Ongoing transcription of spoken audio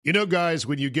You know, guys,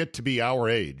 when you get to be our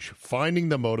age, finding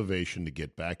the motivation to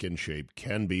get back in shape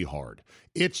can be hard.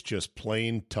 It's just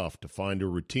plain tough to find a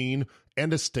routine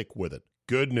and to stick with it.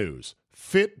 Good news.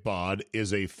 Fitbod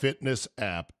is a fitness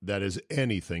app that is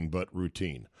anything but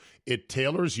routine. It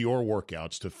tailors your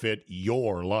workouts to fit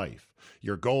your life,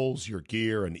 your goals, your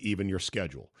gear, and even your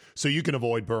schedule, so you can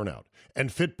avoid burnout. And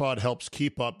Fitbod helps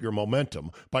keep up your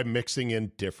momentum by mixing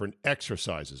in different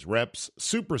exercises, reps,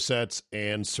 supersets,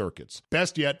 and circuits.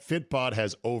 Best yet, Fitbod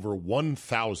has over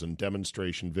 1,000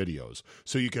 demonstration videos,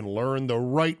 so you can learn the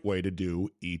right way to do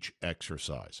each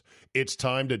exercise. It's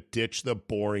time to ditch the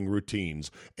boring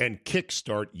routines and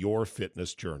kickstart your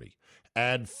fitness journey.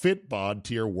 Add Fitbod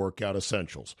to your workout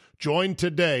essentials. Join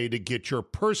today to get your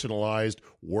personalized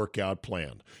workout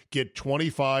plan. Get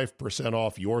 25%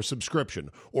 off your subscription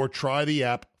or try the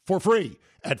app for free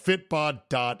at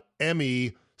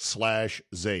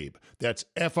fitbod.me/Zabe. That's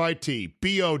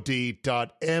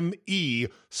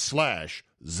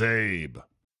fitbod.me/Zabe.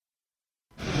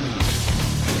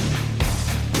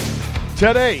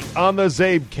 Today on the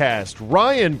Zabecast,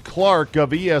 Ryan Clark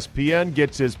of ESPN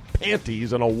gets his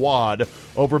panties in a wad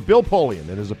over Bill Polian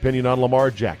and his opinion on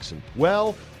Lamar Jackson.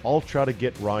 Well, I'll try to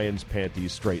get Ryan's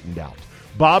panties straightened out.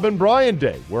 Bob and Brian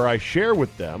Day, where I share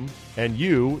with them and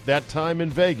you that time in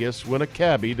Vegas when a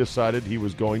cabbie decided he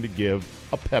was going to give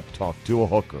a pep talk to a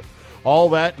hooker. All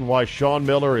that and why Sean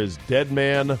Miller is dead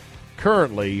man,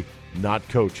 currently not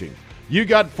coaching. You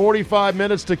got 45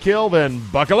 minutes to kill, then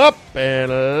buckle up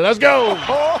and let's go.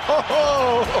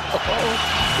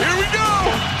 Here we go.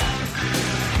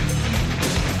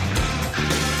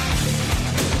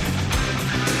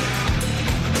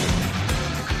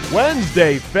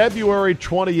 Wednesday, February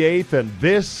 28th, and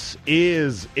this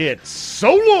is it.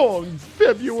 So long,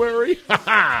 February.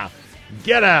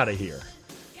 Get out of here.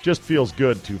 Just feels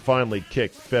good to finally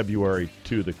kick February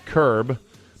to the curb.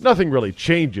 Nothing really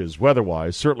changes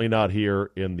weather-wise, certainly not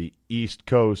here in the East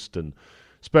Coast and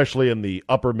especially in the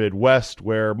upper Midwest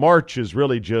where March is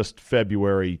really just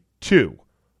February 2,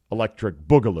 Electric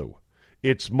Boogaloo.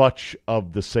 It's much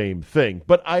of the same thing,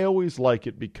 but I always like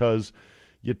it because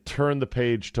you turn the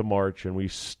page to March and we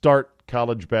start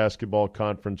College Basketball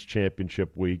Conference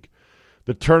Championship Week.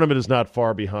 The tournament is not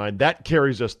far behind. That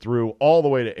carries us through all the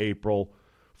way to April.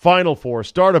 Final Four,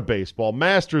 start of baseball,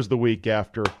 Masters the week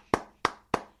after.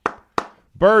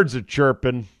 Birds are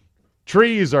chirping.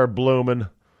 Trees are blooming.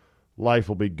 Life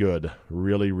will be good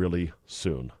really, really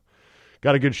soon.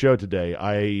 Got a good show today.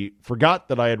 I forgot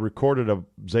that I had recorded a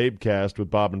Zabecast with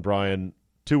Bob and Brian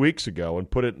 2 weeks ago and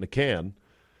put it in the can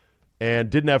and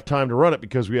didn't have time to run it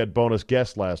because we had bonus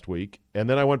guests last week. And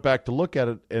then I went back to look at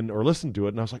it or listen to it,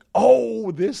 and I was like,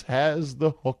 oh, this has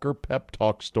the hooker pep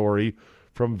talk story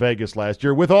from Vegas last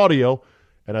year with audio,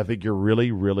 and I think you're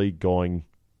really, really going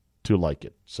to like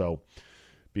it. So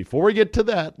before we get to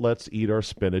that, let's eat our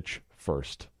spinach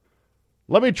first.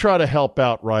 Let me try to help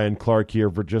out Ryan Clark here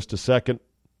for just a second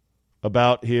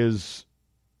about his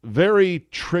very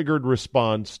triggered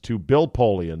response to Bill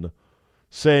Polian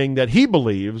saying that he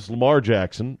believes Lamar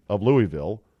Jackson of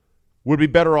Louisville would be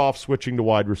better off switching to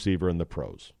wide receiver in the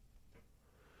pros.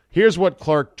 Here's what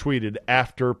Clark tweeted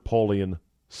after Polian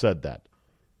said that.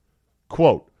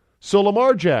 Quote, so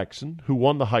Lamar Jackson, who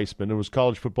won the Heisman and was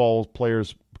college football's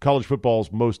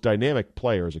most dynamic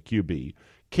player as a QB,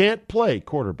 can't play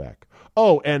quarterback.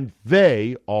 Oh, and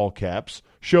they, all caps,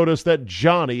 showed us that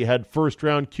Johnny had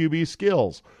first-round QB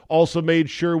skills. Also made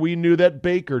sure we knew that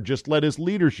Baker just let his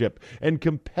leadership and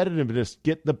competitiveness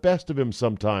get the best of him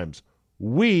sometimes.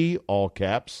 We, all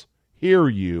caps, hear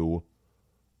you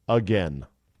again.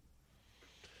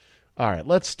 All right,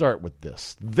 let's start with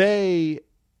this. They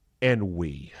and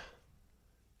we.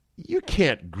 You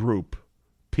can't group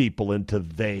people into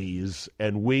theys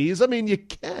and we's. I mean, you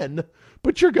can,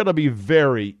 but you're going to be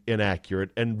very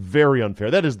inaccurate and very unfair.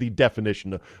 That is the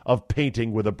definition of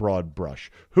painting with a broad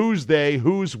brush. Who's they?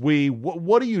 Who's we?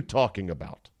 What are you talking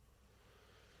about?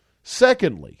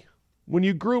 Secondly, when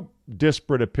you group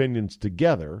disparate opinions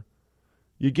together,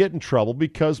 you get in trouble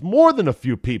because more than a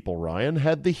few people, Ryan,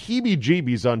 had the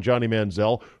heebie-jeebies on Johnny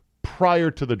Manziel prior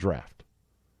to the draft,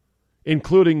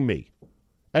 including me.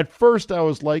 At first, I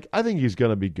was like, I think he's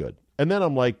going to be good. And then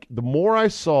I'm like, the more I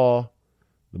saw,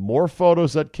 the more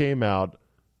photos that came out,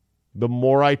 the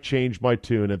more I changed my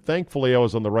tune. And thankfully, I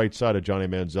was on the right side of Johnny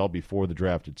Manziel before the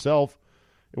draft itself,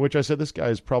 in which I said, this guy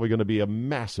is probably going to be a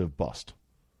massive bust.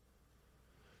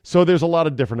 So there's a lot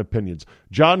of different opinions.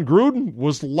 John Gruden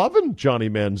was loving Johnny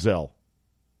Manziel,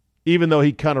 even though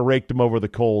he kind of raked him over the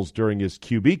coals during his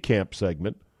QB camp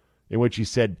segment, in which he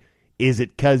said, is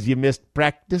it because you missed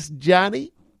practice,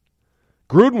 Johnny?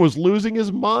 Gruden was losing his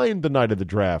mind the night of the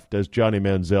draft as Johnny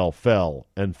Manziel fell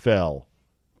and fell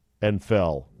and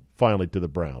fell, finally to the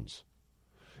Browns.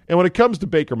 And when it comes to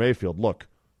Baker Mayfield, look,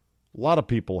 a lot of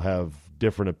people have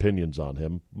different opinions on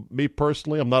him. Me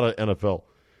personally, I'm not an NFL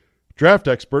draft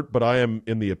expert, but I am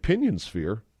in the opinion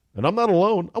sphere, and I'm not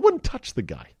alone. I wouldn't touch the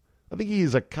guy. I think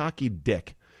he's a cocky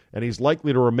dick, and he's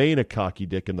likely to remain a cocky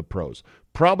dick in the pros.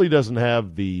 Probably doesn't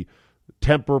have the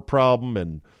temper problem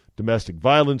and domestic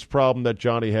violence problem that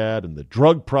Johnny had, and the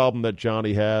drug problem that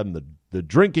Johnny had, and the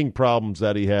drinking problems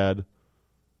that he had.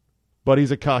 But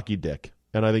he's a cocky dick,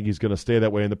 and I think he's going to stay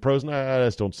that way in the pros, and I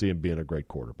just don't see him being a great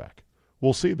quarterback.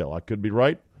 We'll see, though. I could be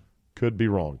right, could be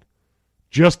wrong.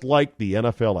 Just like the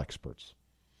NFL experts.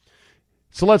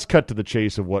 So let's cut to the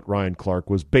chase of what Ryan Clark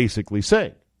was basically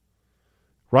saying.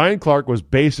 Ryan Clark was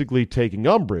basically taking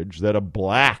umbrage that a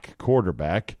black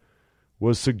quarterback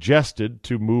was suggested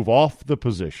to move off the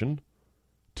position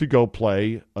to go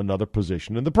play another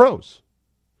position in the pros.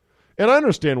 And I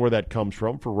understand where that comes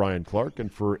from for Ryan Clark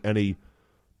and for any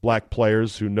black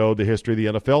players who know the history of the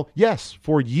NFL. Yes,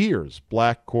 for years,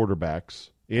 black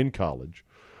quarterbacks in college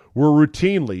were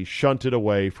routinely shunted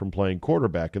away from playing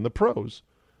quarterback in the pros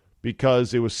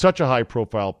because it was such a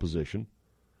high-profile position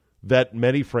that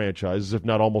many franchises, if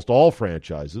not almost all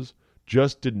franchises,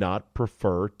 just did not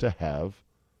prefer to have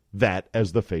that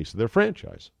as the face of their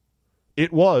franchise.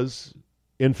 It was,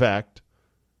 in fact,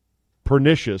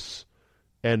 pernicious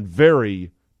and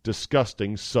very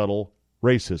disgusting, subtle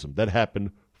racism that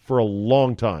happened for a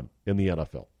long time in the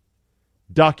NFL.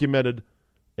 Documented,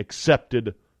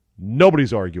 accepted,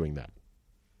 nobody's arguing that.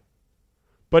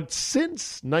 But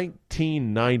since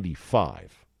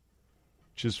 1995,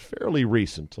 which is fairly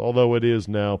recent, although it is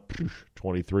now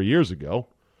 23 years ago,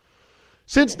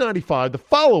 since 95, the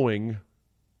following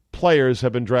players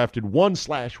have been drafted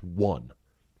 1/1.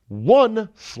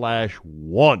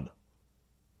 1/1.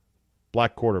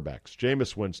 Black quarterbacks: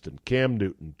 Jameis Winston, Cam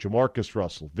Newton, Jamarcus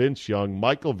Russell, Vince Young,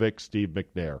 Michael Vick, Steve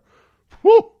McNair.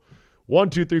 Whew! 1,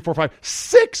 2, 3, 4, 5.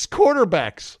 6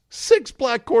 quarterbacks. 6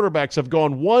 black quarterbacks have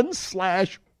gone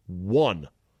 1/1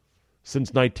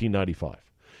 since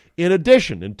 1995. In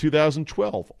addition, in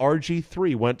 2012,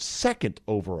 RG3 went second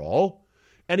overall,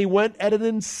 and he went at an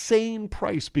insane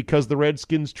price because the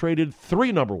Redskins traded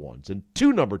 3 number 1s and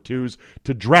 2 number 2s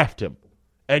to draft him.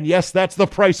 And yes, that's the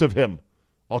price of him.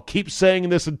 I'll keep saying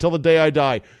this until the day I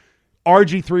die.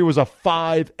 RG3 was a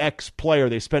 5X player.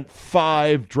 They spent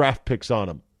 5 draft picks on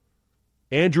him.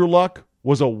 Andrew Luck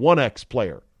was a 1X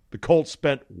player. The Colts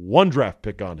spent 1 draft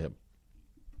pick on him.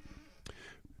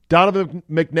 Donovan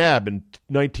McNabb in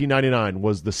 1999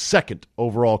 was the 2nd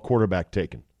overall quarterback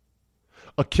taken.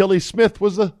 Achilles Smith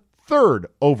was the 3rd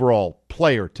overall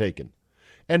player taken.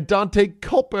 And Dante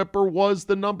Culpepper was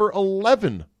the number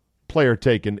 11 player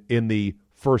taken in the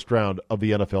first round of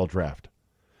the NFL draft.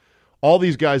 All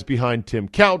these guys behind Tim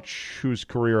Couch, whose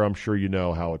career I'm sure you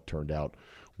know how it turned out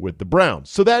with the Browns.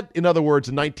 So that, in other words,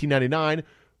 in 1999,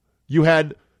 you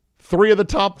had 3 of the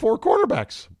top 4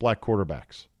 quarterbacks, black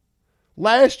quarterbacks.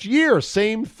 Last year,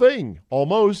 same thing,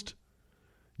 almost.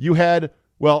 You had,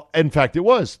 well, in fact, it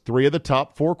was 3 of the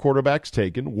top 4 quarterbacks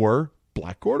taken were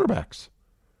black quarterbacks.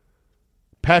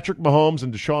 Patrick Mahomes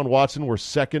and Deshaun Watson were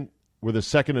the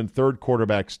second and third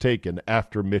quarterbacks taken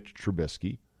after Mitch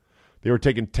Trubisky. They were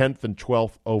taken 10th and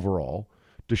 12th overall.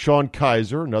 DeShone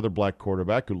Kizer, another black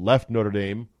quarterback who left Notre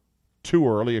Dame too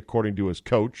early, according to his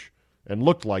coach, and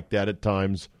looked like that at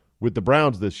times with the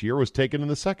Browns this year, was taken in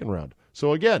the second round.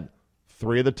 So again,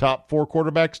 3 of the top 4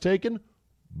 quarterbacks taken,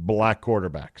 black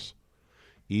quarterbacks.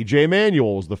 E.J.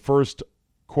 Manuel was the first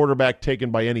quarterback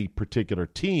taken by any particular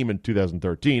team in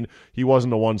 2013. He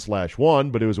wasn't a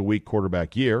 1/1, but it was a weak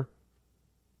quarterback year.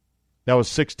 That was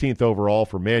 16th overall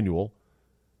for Manuel.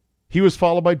 He was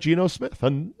followed by Geno Smith,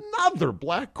 another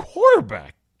black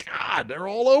quarterback. God, they're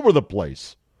all over the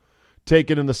place.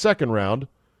 Taken in the second round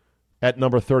at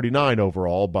number 39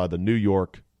 overall by the New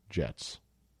York Jets.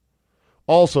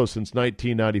 Also, since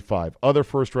 1995, other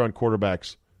first-round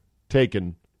quarterbacks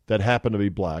taken that happen to be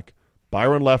black: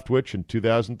 Byron Leftwich in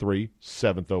 2003,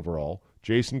 7th overall.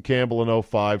 Jason Campbell in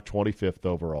 2005, 25th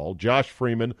overall. Josh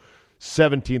Freeman,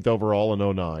 17th overall in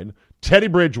 2009. Teddy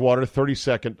Bridgewater,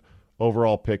 32nd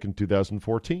overall pick in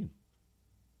 2014.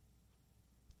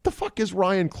 The fuck is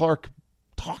Ryan Clark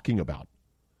talking about?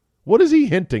 What is he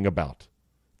hinting about?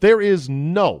 There is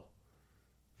no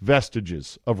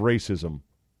vestiges of racism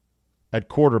at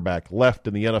quarterback left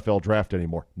in the NFL draft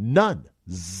anymore. None.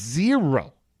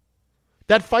 0.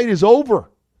 That fight is over.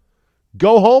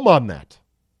 Go home on that.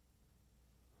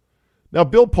 Now,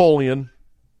 Bill Polian,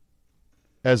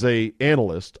 as an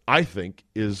analyst, I think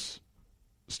is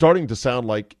starting to sound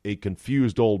like a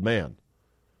confused old man.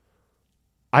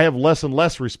 I have less and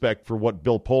less respect for what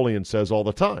Bill Polian says all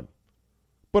the time,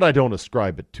 but I don't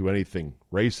ascribe it to anything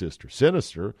racist or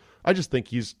sinister. I just think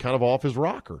he's kind of off his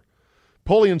rocker.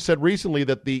 Polian said recently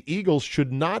that the Eagles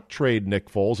should not trade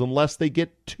Nick Foles unless they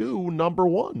get 2 number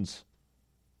ones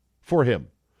for him,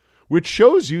 which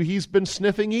shows you he's been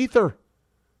sniffing ether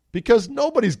because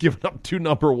nobody's given up 2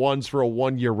 number ones for a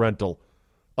 1-year rental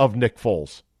of Nick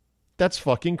Foles. That's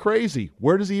fucking crazy.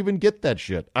 Where does he even get that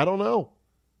shit? I don't know.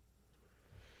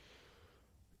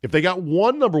 If they got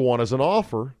 1 number 1 as an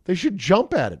offer, they should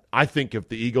jump at it. I think if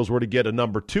the Eagles were to get a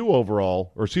number 2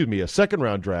 overall, a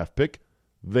second-round draft pick,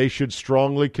 they should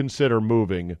strongly consider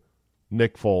moving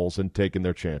Nick Foles and taking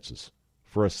their chances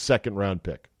for a second-round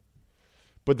pick.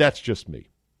 But that's just me.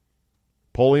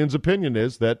 Polian's opinion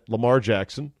is that Lamar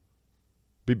Jackson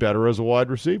be better as a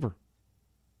wide receiver.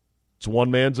 It's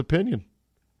one man's opinion.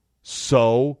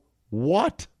 So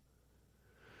what?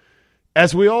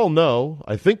 As we all know,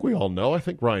 I think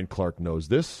Ryan Clark knows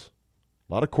this,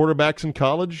 a lot of quarterbacks in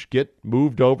college get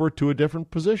moved over to a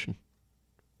different position.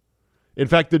 In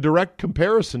fact, the direct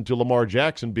comparison to Lamar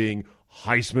Jackson being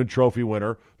Heisman Trophy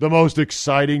winner, the most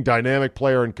exciting, dynamic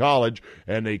player in college,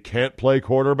 and they can't play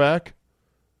quarterback,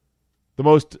 the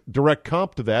most direct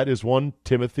comp to that is one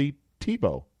Timothy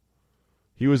Tebow.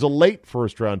 He was a late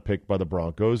first-round pick by the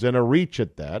Broncos and a reach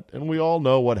at that, and we all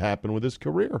know what happened with his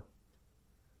career.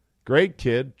 Great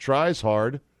kid, tries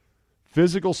hard,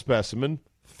 physical specimen,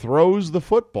 throws the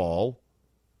football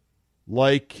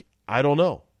like, I don't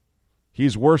know.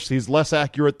 He's less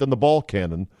accurate than the ball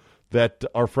cannon that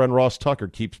our friend Ross Tucker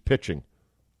keeps pitching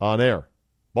on air.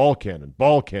 Ball cannon,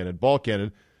 ball cannon, ball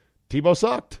cannon. Tebow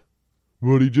sucked.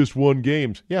 But he just won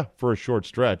games. Yeah, for a short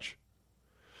stretch.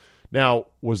 Now,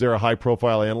 was there a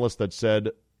high-profile analyst that said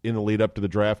in the lead-up to the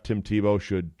draft, Tim Tebow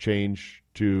should change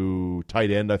to tight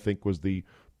end, I think was the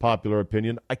popular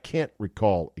opinion? I can't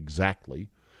recall exactly.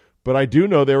 But I do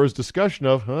know there was discussion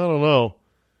of, I don't know,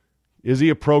 is he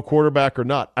a pro quarterback or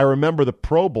not? I remember the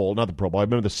Pro Bowl, not the Pro Bowl, I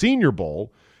remember the Senior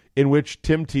Bowl, in which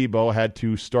Tim Tebow had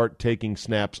to start taking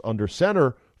snaps under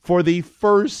center for the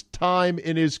first time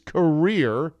in his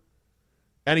career,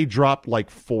 and he dropped like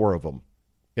 4 of them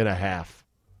in a half,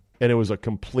 and it was a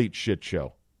complete shit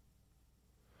show.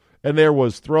 And there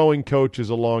was throwing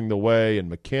coaches along the way and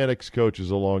mechanics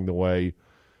coaches along the way,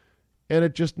 and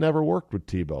it just never worked with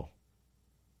Tebow.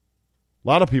 A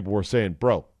lot of people were saying,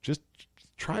 bro, just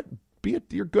try,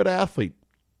 you're a good athlete.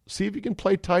 See if you can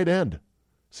play tight end.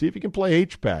 See if you can play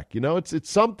H-back. You know, it's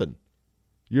something.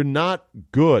 You're not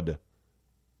good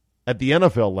at the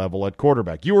NFL level at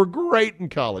quarterback. You were great in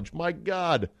college. My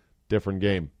God. Different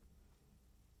game.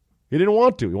 He didn't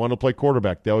want to. He wanted to play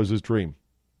quarterback. That was his dream.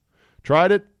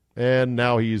 Tried it, and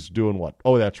now he's doing what?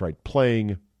 Oh, that's right.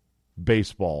 Playing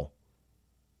baseball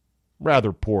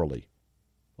rather poorly.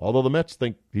 Although the Mets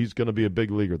think he's going to be a big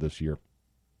leaguer this year.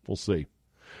 We'll see.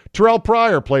 Terrell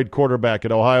Pryor played quarterback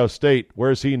at Ohio State.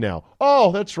 Where's he now?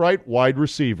 Oh, that's right, wide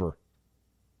receiver.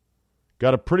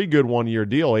 Got a pretty good 1-year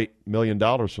deal, $8 million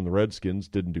from the Redskins.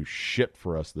 Didn't do shit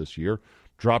for us this year.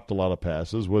 Dropped a lot of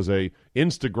passes. Was a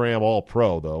Instagram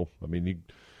All-Pro, though. I mean, he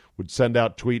would send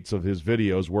out tweets of his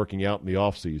videos working out in the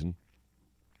offseason.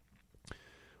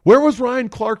 Where was Ryan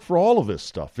Clark for all of this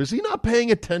stuff? Is he not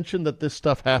paying attention that this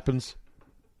stuff happens?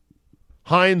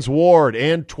 Hines Ward,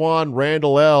 Antoine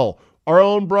Randall L., our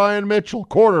own Brian Mitchell,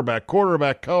 quarterback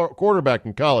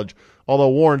in college,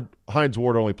 although Hines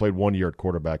Ward only played 1 year at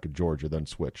quarterback at Georgia, then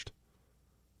switched.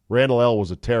 Randall L. was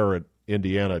a terror at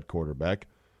Indiana at quarterback.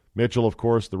 Mitchell, of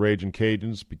course, the Ragin'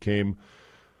 Cajuns, became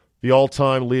the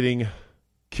all-time leading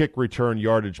kick return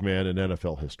yardage man in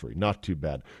NFL history. Not too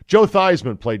bad. Joe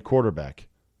Theismann played quarterback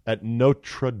at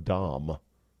Notre Dame.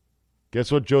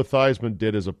 Guess what Joe Theismann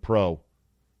did as a pro?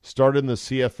 Started in the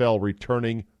CFL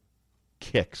returning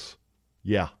kicks.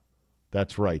 Yeah,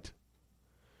 that's right.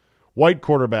 White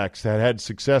quarterbacks that had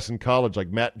success in college, like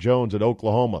Matt Jones at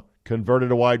Oklahoma, converted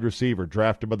to wide receiver,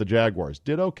 drafted by the Jaguars,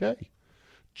 did okay.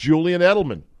 Julian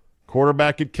Edelman,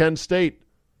 quarterback at Kent State,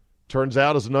 turns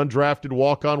out as an undrafted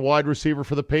walk-on wide receiver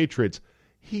for the Patriots.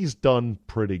 He's done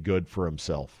pretty good for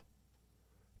himself.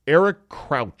 Eric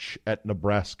Crouch at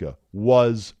Nebraska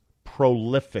was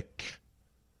prolific.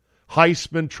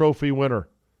 Heisman Trophy winner.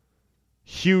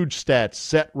 Huge stats,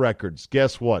 set records.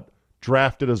 Guess what?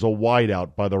 Drafted as a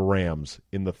wideout by the Rams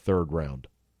in the 3rd round.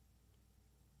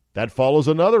 That follows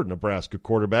another Nebraska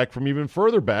quarterback from even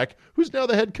further back, who's now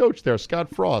the head coach there, Scott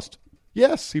Frost.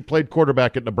 Yes, he played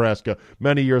quarterback at Nebraska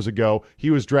many years ago. He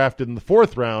was drafted in the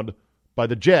 4th round by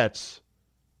the Jets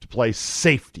to play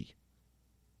safety.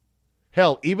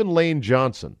 Hell, even Lane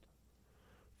Johnson,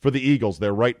 for the Eagles,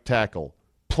 their right tackle,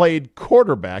 played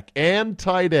quarterback and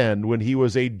tight end when he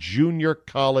was a junior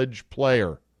college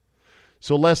player.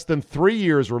 So less than 3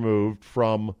 years removed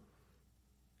from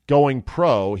going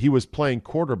pro, he was playing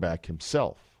quarterback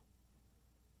himself.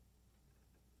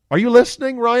 Are you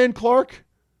listening, Ryan Clark?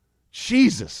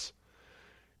 Jesus.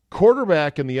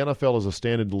 Quarterback in the NFL is a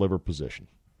stand and deliver position.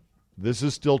 This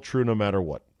is still true no matter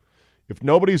what. If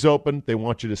nobody's open, they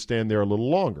want you to stand there a little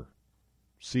longer.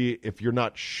 See if you're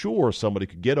not sure somebody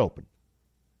could get open.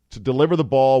 To deliver the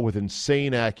ball with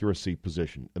insane accuracy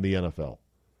position in the NFL.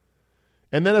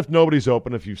 And then if nobody's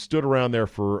open, if you've stood around there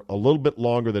for a little bit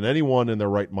longer than anyone in their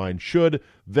right mind should,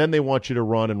 then they want you to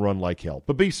run and run like hell.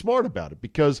 But be smart about it,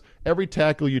 because every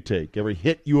tackle you take, every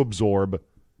hit you absorb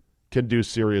can do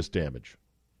serious damage.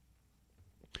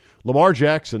 Lamar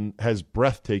Jackson has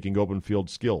breathtaking open field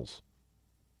skills.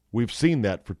 We've seen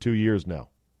that for 2 years now.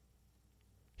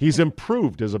 He's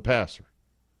improved as a passer.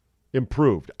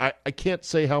 Improved. I can't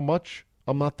say how much.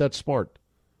 I'm not that smart.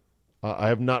 I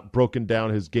have not broken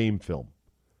down his game film.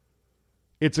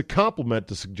 It's a compliment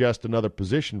to suggest another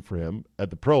position for him at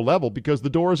the pro level because the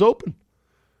door is open,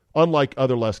 unlike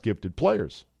other less gifted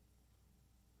players.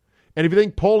 And if you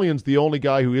think Polian's the only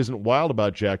guy who isn't wild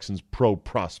about Jackson's pro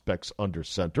prospects under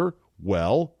center,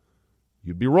 well,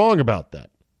 you'd be wrong about that.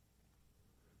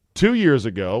 2 years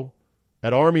ago, at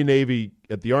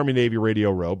the Army-Navy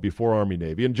Radio Row, before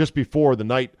Army-Navy, and just before the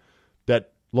night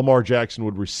that Lamar Jackson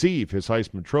would receive his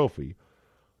Heisman Trophy,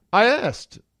 I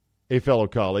asked a fellow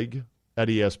colleague at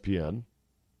ESPN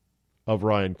of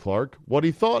Ryan Clark what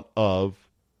he thought of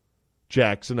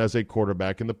Jackson as a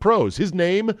quarterback in the pros. His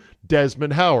name,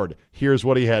 Desmond Howard. Here's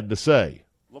what he had to say.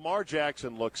 Lamar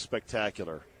Jackson looks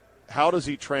spectacular. How does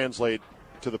he translate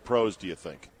to the pros, do you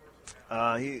think?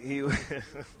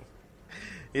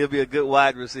 He'll be a good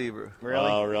wide receiver. Really?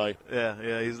 Oh, really?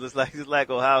 Yeah. He's like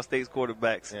Ohio State's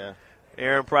quarterbacks. Yeah.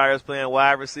 Aaron Pryor's playing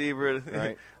wide receiver.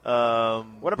 Right.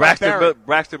 What about Barrett?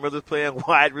 Braxton Miller's playing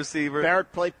wide receiver.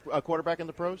 Barrett played quarterback in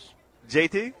the pros?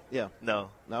 JT? Yeah. No.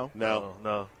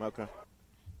 Okay.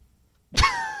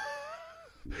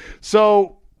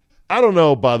 So, I don't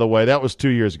know, by the way. That was 2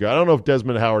 years ago. I don't know if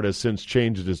Desmond Howard has since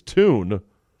changed his tune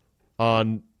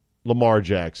on Lamar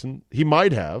Jackson. He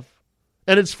might have.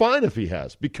 And it's fine if he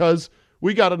has, because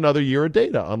we got another year of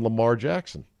data on Lamar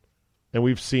Jackson. And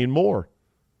we've seen more.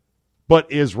 But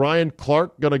is Ryan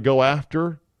Clark going to go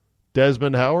after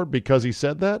Desmond Howard because he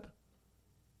said that?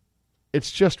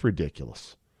 It's just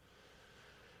ridiculous.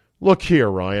 Look here,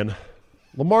 Ryan.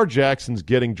 Lamar Jackson's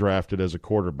getting drafted as a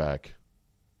quarterback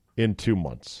in 2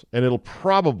 months, and it'll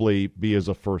probably be as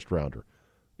a first-rounder.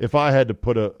 If I had to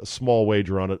put a small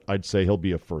wager on it, I'd say he'll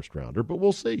be a first-rounder, but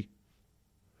we'll see.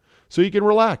 So you can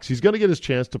relax. He's going to get his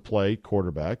chance to play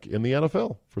quarterback in the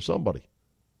NFL for somebody.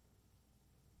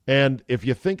 And if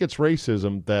you think it's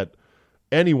racism that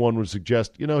anyone would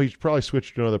suggest, he's probably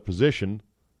switched to another position,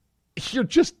 you're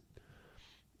just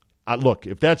look,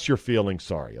 if that's your feeling,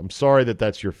 sorry. I'm sorry that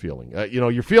that's your feeling.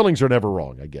 Your feelings are never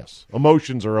wrong, I guess.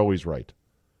 Emotions are always right.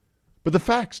 But the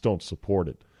facts don't support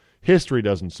it. History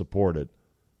doesn't support it.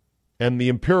 And the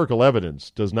empirical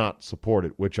evidence does not support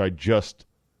it, which I just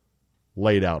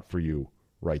laid out for you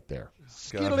right there.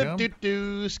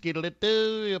 Skiddle-doo-doo,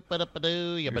 skiddle-doo,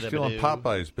 yabba-dabba-doo, You're yabba-dabba-doo. stealing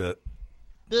Popeye's bit.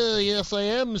 Yes, I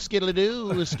am.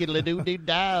 Skiddle-doo,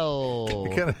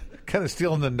 skiddle-doo-doo-dow. Kind of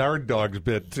stealing the Nard Dog's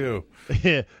bit, too.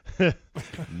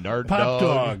 Nard Pop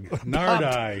Dog. Nard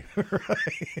Eye.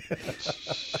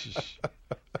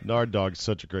 Nard Dog's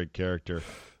such a great character.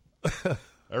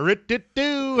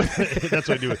 A-rit-dit-doo. That's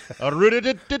what I do.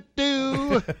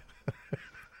 A-rit-dit-dit-doo.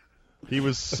 He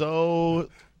was so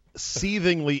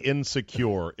seethingly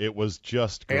insecure. It was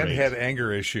just great. And had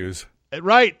anger issues.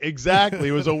 Right, exactly.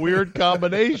 It was a weird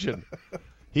combination.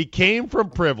 He came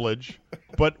from privilege,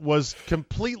 but was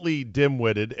completely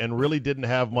dim-witted and really didn't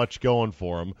have much going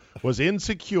for him. Was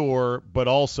insecure, but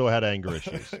also had anger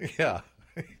issues. Yeah.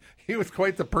 He was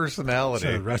quite the personality.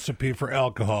 It's a recipe for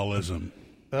alcoholism.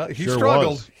 He Sure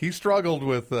struggled. was. He struggled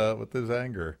with his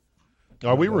anger.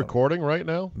 Are we recording right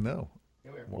now? No.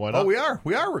 Why not? Oh, we are.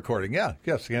 We are recording. Yeah.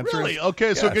 Yes. The answer Really? is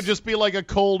Okay, so it yes. could just be like a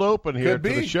cold open here Could to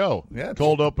the be. show. Yeah,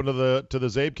 cold open to the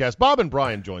Zabecast. Bob and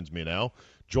Brian joins me.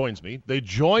 They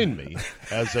join me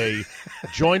as a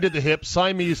joined at the hip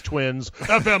Siamese twins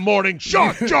FM morning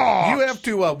shock jaw. You have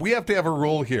to. We have to have a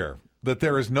rule here that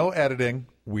there is no editing.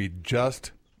 We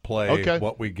just play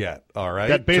what we get. All right.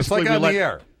 That basically just like on the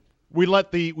air. We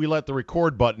let the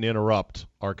record button interrupt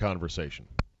our conversation.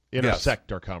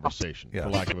 Intersect our conversation, for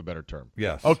lack of a better term.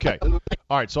 Yes. Okay.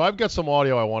 All right, so I've got some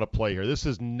audio I want to play here. This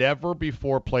is never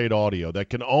before played audio that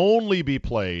can only be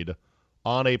played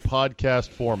on a podcast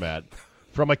format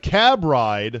from a cab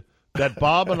ride that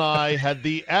Bob and I had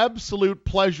the absolute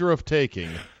pleasure of taking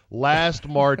last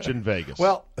March in Vegas.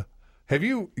 Well,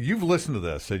 you've listened to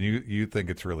this and you think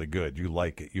it's really good. You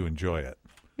like it. You enjoy it.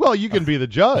 Well, you can be the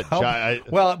judge.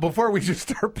 Well, before we just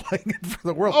start playing it for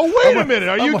the world. Oh, wait a minute.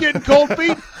 Are you getting cold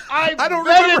feet? I don't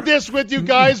vetted this with you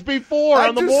guys before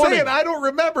on the morning. I'm just saying, I don't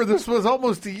remember. This was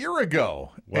almost a year ago.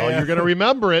 Well, you're going to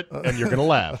remember it, and you're going to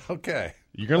laugh. Okay.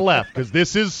 You're going to laugh because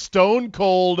this is stone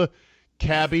cold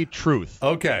cabbie truth.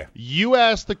 Okay. You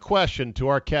asked the question to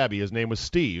our cabbie. His name was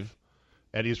Steve,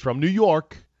 and he's from New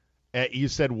York. And he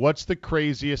said, what's the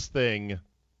craziest thing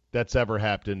that's ever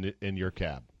happened in your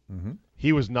cab? Mm-hmm.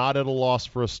 He was not at a loss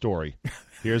for a story.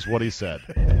 Here's what he said.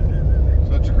 So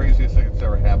what's the craziest thing that's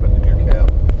ever happened in your cab?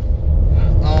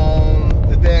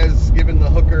 The dad's giving the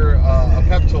hooker a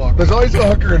pep talk. There's always a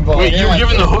hooker involved. Wait, you were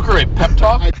giving the hooker a pep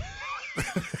talk?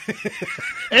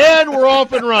 And we're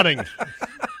off and running.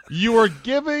 You were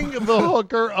giving the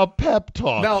hooker a pep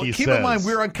talk. Now, he keep says. in mind,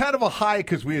 we were on kind of a high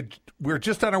because we were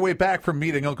just on our way back from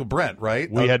meeting Uncle Brent,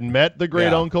 right? We had met the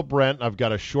great Uncle Brent. I've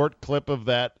got a short clip of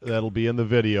that that'll be in the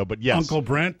video. But yes, Uncle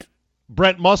Brent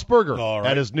Musburger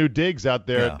at his new digs out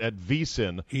there at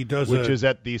VSiN, which is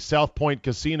at the South Point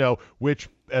Casino, which,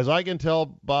 as I can tell,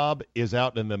 Bob, is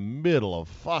out in the middle of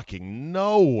fucking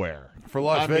nowhere. For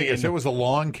Las Vegas, it was a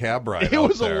long cab ride. It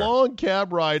was a long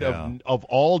cab ride of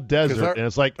all desert, and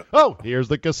it's like, oh, here's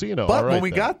the casino. But when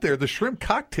we got there, the shrimp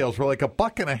cocktails were like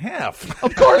 $1.50.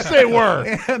 Of course they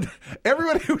were. And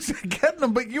everybody was getting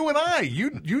them, but you and I.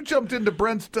 You jumped into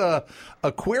Brent's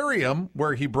aquarium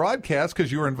where he broadcast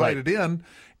because you were invited in.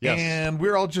 Yes. And we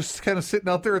were all just kind of sitting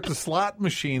out there at the slot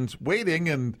machines waiting,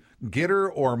 and Gitter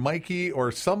or Mikey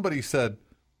or somebody said,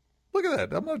 look at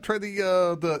that. I'm going to try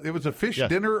it was a fish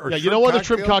dinner or shrimp you know why cocktail? the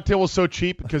shrimp cocktail was so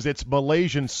cheap? Because it's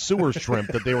Malaysian sewer shrimp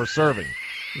that they were serving.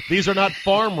 These are not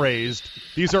farm raised.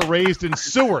 These are raised in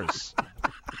sewers.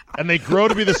 And they grow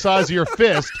to be the size of your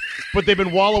fist, but they've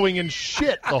been wallowing in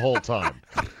shit the whole time.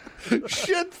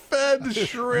 Shit-fed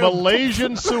shrimp.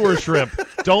 Malaysian sewer shrimp.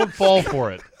 Don't fall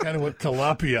for it. Kind of what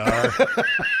tilapia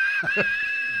are.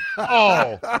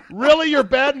 Oh, really? You're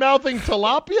bad-mouthing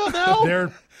tilapia now?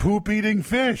 They're poop-eating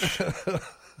fish.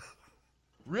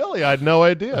 Really? I had no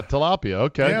idea. Tilapia,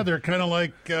 okay. Yeah, they're kind of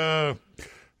like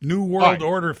New World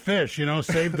Order fish,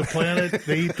 save the planet.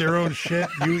 They eat their own shit.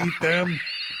 You eat them.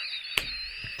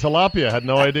 Tilapia, had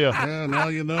no idea. Yeah, now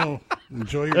you know.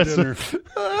 Enjoy your dinner.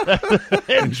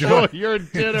 Enjoy your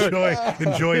dinner.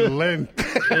 Enjoy Lent.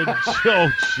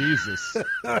 Oh, Jesus.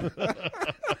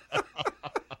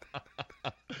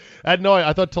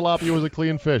 I thought tilapia was a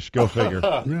clean fish. Go figure.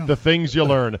 Yeah. The things you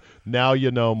learn. Now you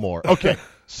know more. Okay,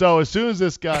 so as soon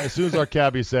as our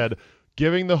cabbie said,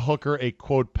 giving the hooker a,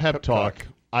 quote, pep talk,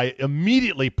 I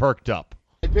immediately perked up.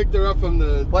 I picked her up from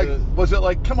was it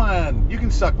like, come on, you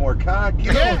can suck more cock?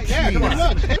 Yeah, come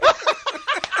on.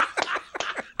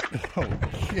 Oh,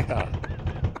 yeah.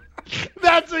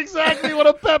 That's exactly what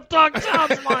a pep talk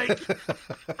sounds like.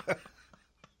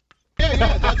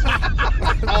 Yeah, that's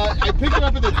I picked her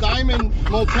up at the Diamond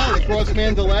Motel across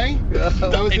Mandalay.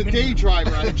 That was a day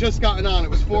driver. I had just gotten on. It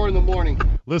was 4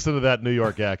 a.m. Listen to that New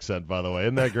York accent, by the way.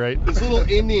 Isn't that great? This little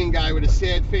Indian guy with a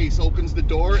sad face opens the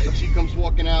door, and she comes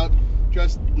walking out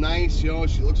dressed nice, she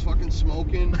looks fucking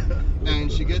smoking.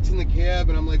 And she gets in the cab,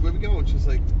 and I'm like, where we going? She's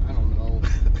like, I don't know.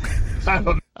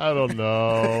 I don't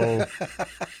know.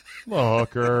 I'm a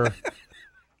hooker.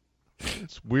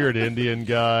 It's weird Indian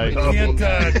guy. You can't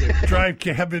drive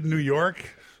cab in New York.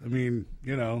 I mean,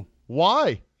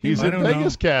 Why? He's in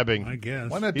Vegas cabbing. I guess.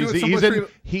 Why not do it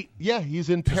he's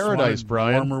in paradise,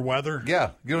 Brian. Warmer weather.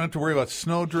 Yeah, you don't have to worry about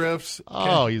snow drifts.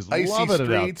 Oh, he's icy loving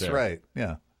streets. it out there. Right,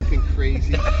 yeah.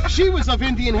 Crazy. She was of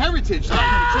Indian heritage. She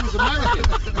was American.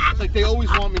 It's like they always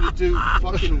want me to do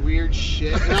fucking weird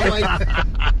shit. And I'm like,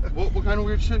 what kind of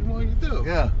weird shit do you want me to do?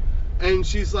 Yeah. And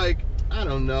she's like, I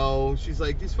don't know. She's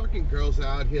like, these fucking girls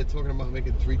out here talking about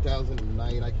making $3,000 a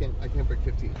night. I can't break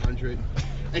 $1,500.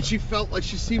 And she felt like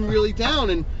she seemed really down,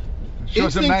 and she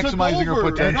wasn't maximizing her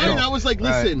potential. Right? And I was like,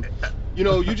 listen,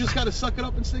 you just got to suck it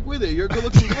up and stick with it. You're a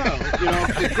good-looking girl.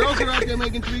 If girls are out there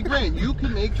making $3,000, you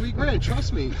can make $3,000.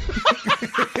 Trust me.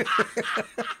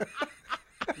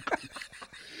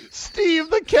 Steve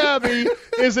the cabbie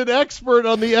is an expert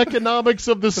on the economics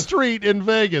of the street in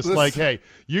Vegas. Like, hey,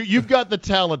 you've got the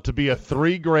talent to be a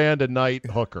 $3,000 a night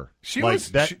hooker.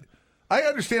 I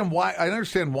understand why. I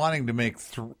understand wanting to make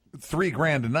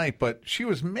 $3,000 a night, but she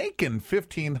was making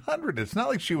 $1,500. It's not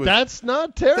like she was. That's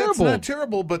not terrible. That's not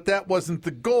terrible, but that wasn't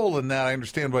the goal, and that I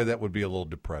understand why that would be a little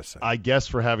depressing. I guess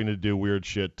for having to do weird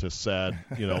shit to sad,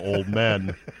 old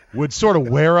men would sort of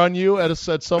wear on you at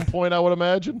some point, I would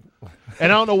imagine.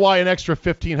 And I don't know why an extra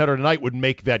 $1,500 a night would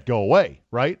make that go away,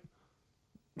 right?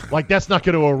 Like, that's not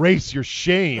going to erase your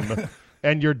shame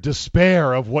and your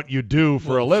despair of what you do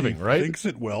for a living, right? Thinks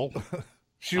it will.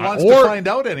 She wants to find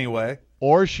out anyway.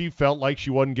 Or she felt like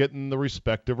she wasn't getting the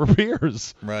respect of her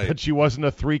peers. Right. That she wasn't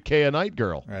a $3,000 a night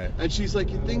girl. Right. And she's like,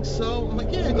 you think so? I'm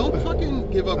like, yeah, don't fucking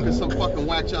give up because some fucking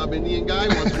whack job Indian guy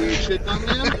wants weird shit done,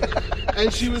 man.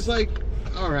 And she was like,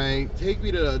 all right, take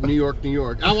me to New York, New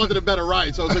York. I wanted a better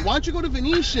ride, so I was like, why don't you go to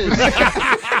Venetian?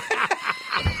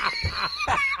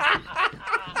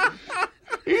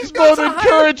 He's both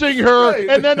encouraging her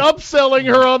and then upselling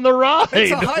her on the ride.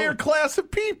 It's a higher class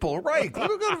of people, right?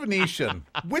 We'll go to Venetian.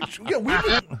 Which, yeah,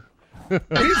 he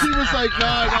was like, no,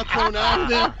 I got thrown out of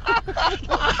there.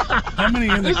 How many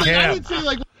in the cab?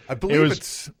 I believe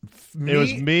it's me. It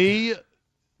was me,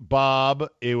 Bob,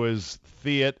 it was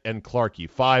Theot, and Clarky.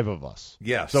 5 of us.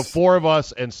 Yes. So 4 of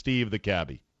us and Steve the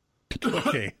cabbie.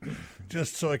 Okay.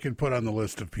 Just so I can put on the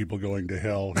list of people going to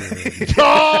hell here.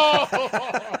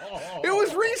 It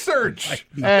was research.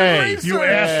 Hey, you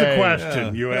asked the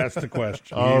question. You asked the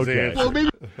question. Okay.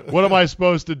 What am I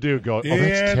supposed to do? Go,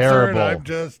 that's terrible.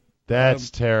 That's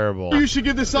terrible. You should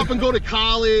give this up and go to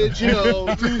college,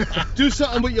 do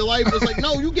something with your life. It's like,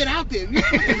 no, you get out there.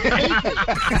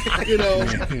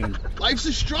 Life's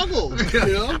a struggle,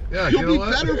 Yeah, You'll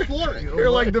be better for it.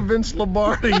 You're like the Vince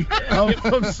Lombardi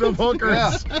of some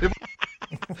hookers. Yeah.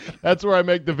 That's where I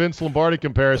make the Vince Lombardi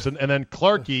comparison. And then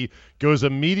Clarky goes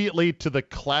immediately to the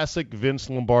classic Vince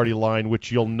Lombardi line,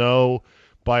 which you'll know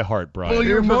by heart, Brian. Well,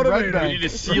 you're motivated. You need to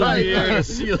seal the air.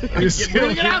 We're going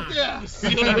to get out there.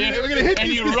 We're going to hit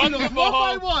these you run the ball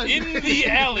one by one. in the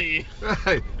alley.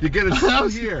 Right. You get a seal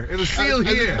here and a seal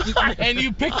here. And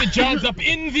you pick the Johns up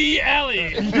in the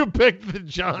alley. You pick the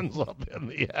Johns up in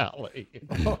the alley.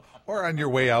 Or on your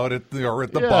way out at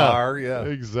the bar. Yeah.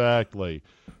 Exactly.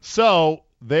 So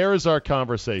there's our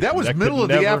conversation. That was middle of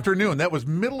the afternoon. That was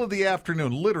middle of the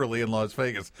afternoon, literally, in Las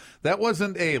Vegas. That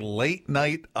wasn't a late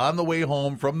night on the way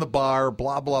home from the bar,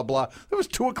 blah, blah, blah. It was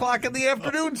 2 o'clock in the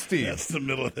afternoon, Steve. That's the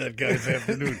middle of that guy's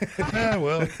afternoon.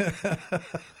 Well,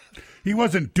 he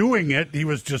wasn't doing it. He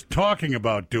was just talking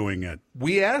about doing it.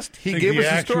 We asked. He gave us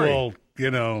a story.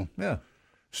 Yeah.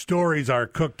 Stories are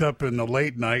cooked up in the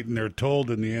late night and they're told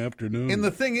in the afternoon. And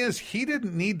the thing is, he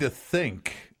didn't need to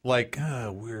think. Like,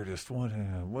 weirdest,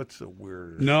 what's the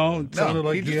weirdest? No, it sounded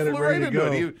like he had it ready to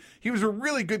go. He was a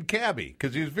really good cabbie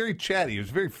because he was very chatty. He was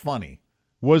very funny.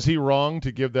 Was he wrong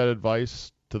to give that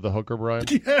advice to the hooker, Brian?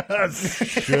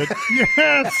 Yes.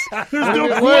 Yes. There's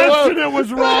no question it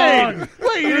was wrong.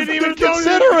 Wait, you didn't even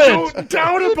consider it. No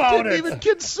doubt about it. You didn't even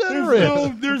consider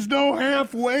it. There's no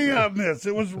halfway on this.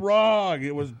 It was wrong.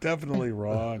 It was definitely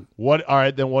wrong. All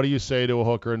right, then what do you say to a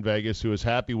hooker in Vegas who is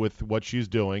happy with what she's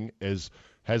doing,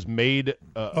 has made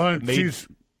she's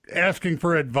asking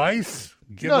for advice?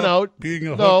 Being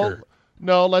a hooker.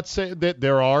 No, let's say that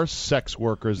there are sex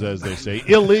workers, as they say,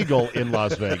 illegal in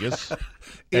Las Vegas.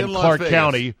 In Clark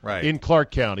County. Right. In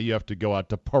Clark County, you have to go out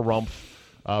to Pahrump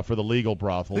for the legal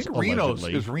brothels. I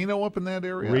think is Reno up in that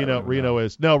area?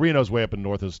 Reno's way up in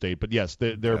north of the state, but yes,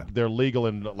 they're legal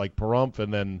in like Pahrump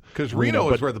and then because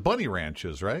Reno is where the Bunny Ranch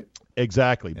is, right?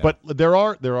 Exactly. Yeah. But there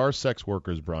are sex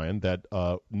workers, Brian, that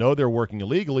know they're working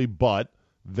illegally, but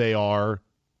they are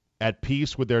at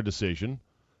peace with their decision.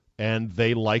 And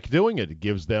they like doing it. It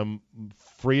gives them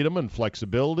freedom and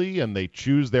flexibility, and they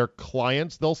choose their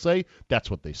clients, they'll say. That's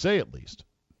what they say, at least.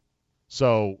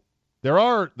 So there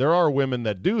are women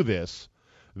that do this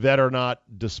that are not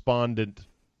despondent,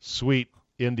 sweet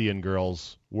Indian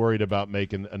girls worried about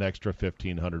making an extra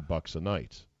 $1,500 a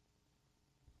night.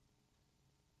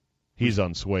 He's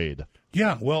unswayed.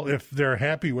 Yeah, well, if they're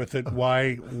happy with it,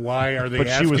 why are they but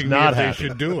asking she was not me if happy. They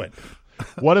should do it?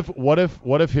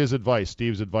 What if his advice,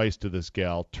 Steve's advice to this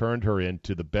gal, turned her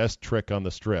into the best trick on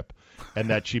the strip, and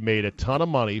that she made a ton of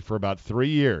money for about 3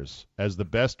 years as the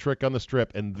best trick on the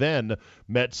strip, and then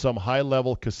met some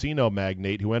high-level casino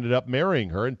magnate who ended up marrying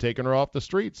her and taking her off the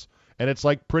streets? And it's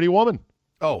like Pretty Woman.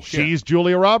 Oh, she's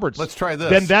Julia Roberts. Let's try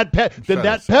this. Then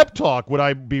that pep talk, would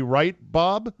I be right,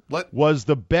 Bob? Was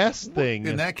the best thing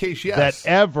in that case, yes, that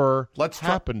ever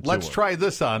happened to her. Let's try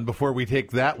this on before we take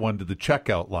that one to the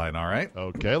checkout line. All right.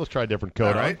 Okay. Let's try a different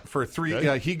code. All right. For 3,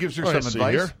 okay. He gives her some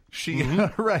advice. Here. She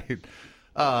right.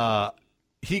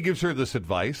 He gives her this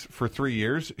advice for 3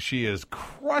 years. She is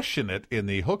crushing it in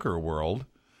the hooker world.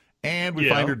 And we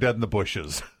find her dead in the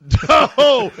bushes.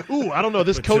 I don't know.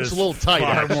 This coat's a little tight.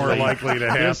 Far actually. more likely to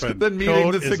happen. Than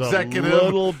meeting this Coat is executive. a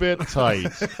little bit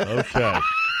tight. Okay.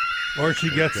 Or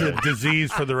she gets a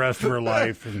disease for the rest of her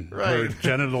life, and her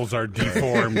genitals are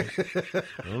deformed.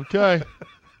 Okay.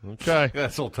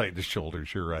 That's a little tight in the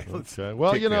shoulders. You're right. Okay.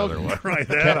 Well, Try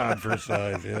that on for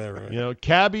size. Yeah, right.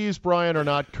 Cabbies, Brian, are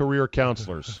not career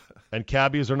counselors, and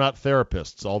cabbies are not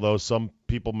therapists, although some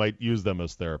people might use them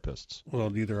as therapists. Well,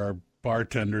 neither are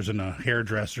bartenders and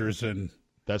hairdressers, and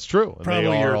that's true. And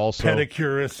probably they are your also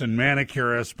pedicurists and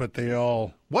manicurists, but they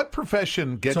all. What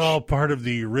profession gets? It's all part of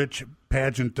the rich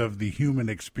pageant of the human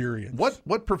experience.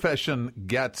 What profession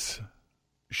gets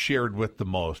shared with the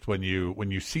most when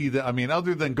you see that? I mean,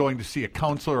 other than going to see a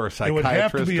counselor or a psychiatrist, it would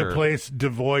have to be a place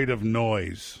devoid of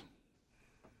noise.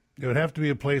 It would have to be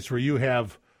a place where you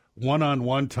have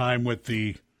one-on-one time with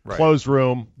the closed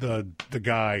room, the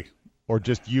guy, or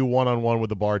just you one-on-one with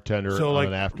the bartender on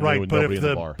an afternoon with nobody in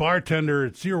the bar. Bartender,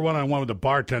 it's your one-on-one with the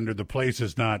bartender, the place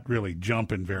is not really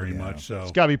jumping very much. So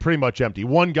it's got to be pretty much empty.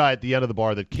 One guy at the end of the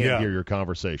bar that can't hear your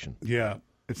conversation. Yeah.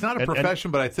 It's not a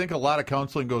profession, but I think a lot of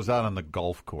counseling goes on the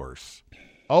golf course.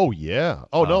 Oh, yeah.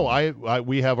 Oh, no,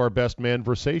 we have our best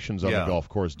manversations on the golf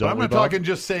course, don't we, I'm not talking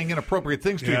just saying inappropriate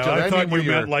things to each other. I thought you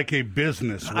meant like a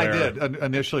business. I did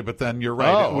initially, but then you're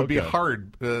right. It would be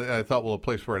hard. I thought, a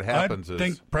place where it happens I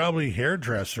think probably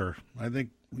hairdresser. I think,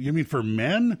 you mean for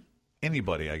men?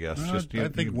 Anybody, I guess. I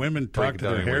think women talk to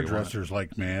their hairdressers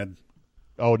like mad.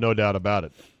 Oh, no doubt about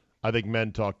it. I think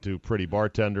men talk to pretty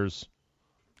bartenders.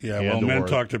 Yeah, well, men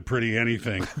talk to pretty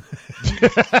anything.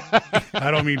 I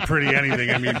don't mean pretty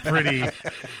anything. I mean pretty.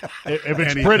 If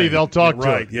it's pretty, they'll talk to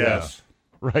right, it. Yes.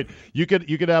 Yeah. Right. You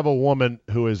could have a woman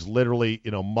who is literally,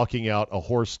 mucking out a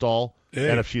horse stall,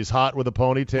 and if she's hot with a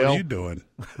ponytail, what are you doing?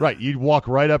 Right. You'd walk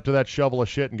right up to that shovel of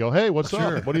shit and go, "Hey, what's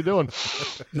up? What are you doing?"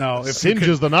 No, if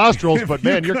singes the nostrils, but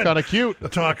man, you're kind of cute.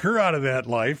 Talk her out of that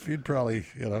life. You'd probably,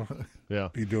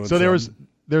 be doing. So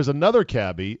there's another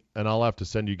cabbie, and I'll have to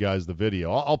send you guys the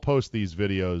video. I'll post these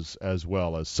videos as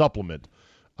well as supplement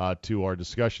to our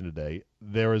discussion today.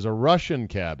 There is a Russian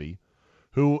cabbie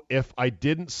who, if I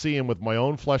didn't see him with my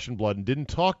own flesh and blood and didn't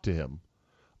talk to him,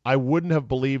 I wouldn't have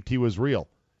believed he was real.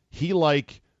 He,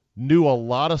 knew a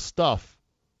lot of stuff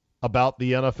about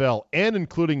the NFL, and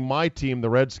including my team, the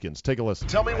Redskins. Take a listen.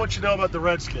 Tell me what you know about the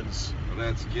Redskins.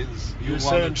 Redskins. You're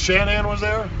saying Shanahan was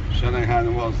there?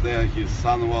 Shanahan was there. His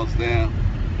son was there.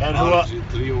 And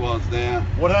RG3 was there.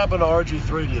 What happened to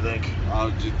RG3, do you think?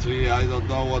 RG3, I don't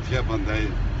know what happened. They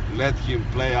let him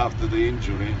play after the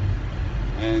injury,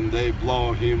 and they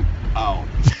blow him out.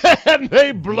 And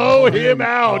they blow him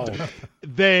out.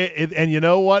 And you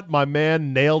know what? My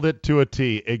man nailed it to a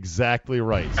T. Exactly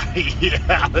right.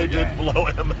 Yeah, they did blow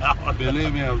him out.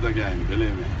 Believe me of the game.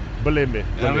 Believe me. Believe me.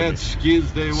 The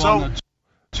Redskins, they want to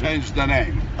change the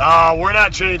name. We're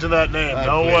not changing that name.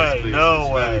 No way. Please. No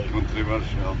it's way. Very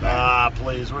controversial.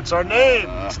 Please. It's our name.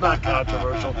 It's not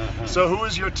controversial. So who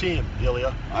is your team,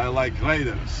 Ilya? I like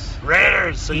Raiders.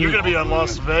 Raiders. So you're going to be a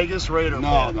Las Vegas Raider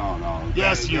fan? No.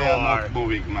 Yes, you are. They are not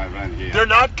moving, my friend. Here. They're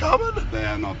not coming? They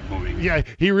are not moving. Yeah,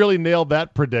 he really nailed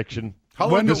that prediction.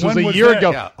 This was a year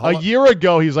ago. Yeah, a year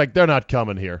ago, he's like, they're not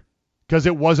coming here. Because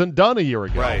it wasn't done a year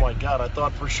ago. Right. Oh, my God. I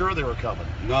thought for sure they were coming.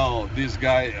 No, this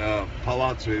guy,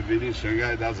 Palazzo, Venetian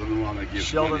guy, doesn't want to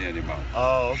give money anymore.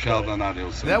 Oh, okay. Sheldon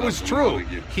Adelson. That was true.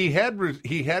 He had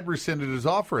rescinded his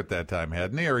offer at that time,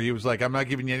 hadn't he? Or he was like, I'm not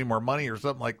giving you any more money or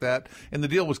something like that. And the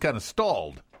deal was kind of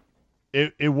stalled.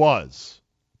 It was.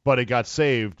 But it got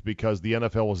saved because the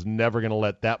NFL was never going to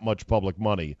let that much public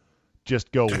money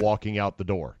just go walking out the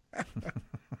door.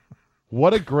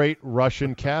 What a great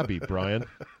Russian cabbie, Brian.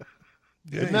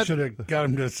 Yeah, you should have got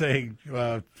him to say,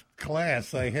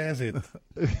 class, I has it.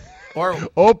 Or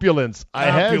opulence, I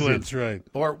has it. Opulence, right.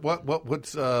 Or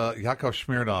what's Yakov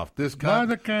Smirnoff?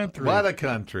 The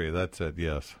country, that's it,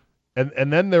 yes.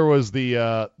 And then there was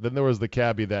the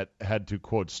cabbie that had to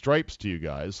quote Stripes to you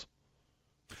guys.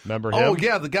 Remember him? Oh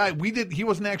yeah, the guy he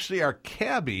wasn't actually our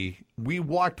cabbie. We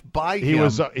walked by him.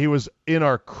 He was in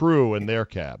our crew in their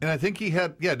cab. And I think he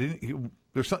had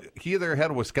he either had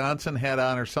a Wisconsin hat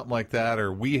on or something like that,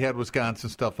 or we had Wisconsin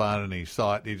stuff on, and he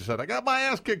saw it. And he just said, "I got my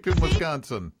ass kicked in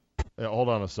Wisconsin." Yeah, hold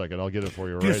on a second, I'll get it for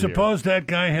you. Do you suppose that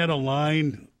guy had a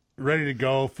line ready to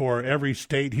go for every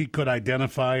state he could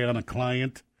identify on a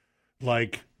client?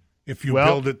 Like, if you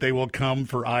build it, they will come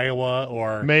for Iowa,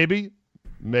 or maybe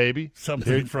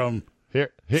something from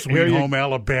Sweet Home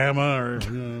Alabama, or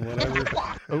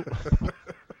whatever.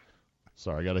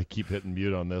 Sorry, I got to keep hitting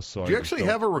mute on this. So do you actually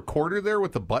have a recorder there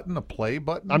with a play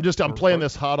button? I'm playing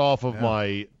this hot off of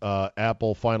my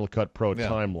Apple Final Cut Pro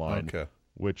timeline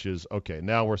which is okay.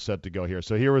 Now we're set to go here.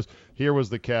 So here was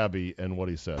the cabbie and what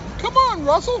he said. Come on,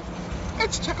 Russell.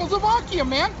 It's Czechoslovakia,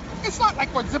 man. It's not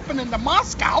like we're zipping into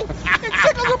Moscow. It's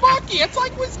Czechoslovakia. It's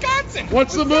like Wisconsin.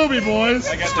 What's the movie, boys?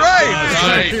 I got my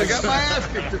ass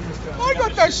kicked in Wisconsin. I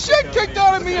got the shit kicked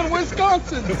out of me in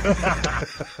Wisconsin.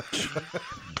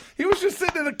 He was just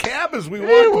sitting in a cab as we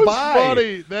walked by. He was by.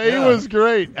 Funny. He was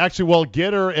great. Actually, well,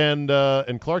 Gitter and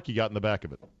Clarkie got in the back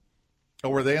of it. Oh,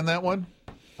 were they in that one?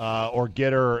 Or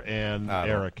Gitter and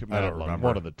Eric. I don't remember.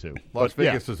 One of the two. Las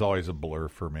Vegas is always a blur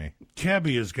for me.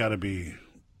 Cabbie has got to be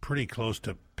pretty close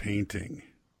to painting,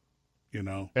 you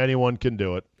know. Anyone can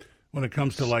do it. When it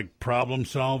comes to, like, problem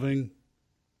solving,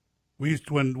 we used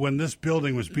to, when this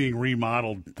building was being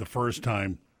remodeled the first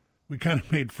time, we kind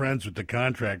of made friends with the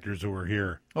contractors who were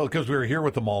here. Well, because we were here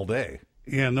with them all day.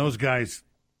 Yeah, and those guys,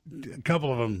 a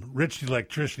couple of them, Rich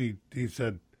Electricity, he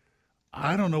said,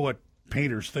 I don't know what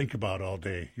painters think about all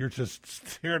day. You're just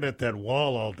staring at that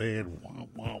wall all day and wah,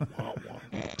 wah, wah,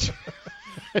 wah.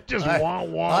 Just wah,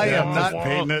 wah. I am not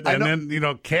painting it. And then, you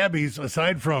know, cabbies,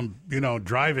 aside from, you know,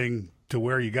 driving to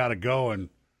where you got to go and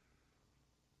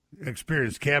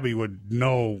experienced cabbie would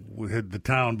know the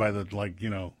town by the, like, you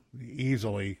know,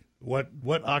 easily what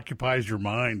occupies your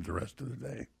mind the rest of the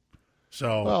day.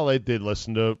 So well, they did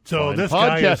listen to this podcasts.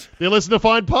 guy is, they listen to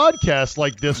fine podcasts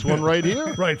like this one right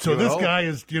here. Right. So this guy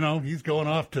is, you know, he's going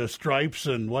off to Stripes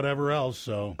and whatever else.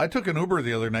 So I took an Uber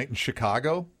the other night in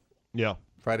Chicago. Yeah,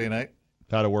 Friday night.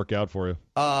 How'd it work out for you?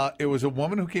 It was a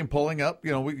woman who came pulling up.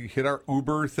 You know, we hit our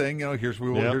Uber thing. You know, here's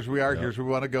where we are. Here's where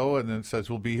we want to go. And then it says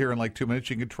we'll be here in like 2 minutes.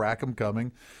 You can track them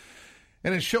coming.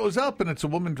 And it shows up, and it's a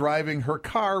woman driving her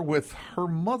car with her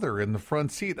mother in the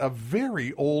front seat, a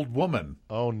very old woman.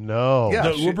 Oh, no. Yeah,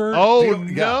 the Uber?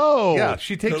 No. Yeah,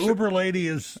 she takes the Uber lady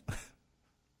is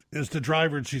the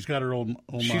driver, and she's got her old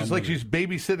she's like she's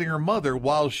babysitting her mother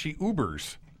while she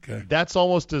Ubers. Okay. That's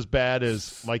almost as bad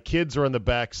as my kids are in the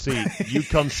back seat. You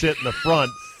come sit in the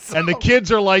front. And the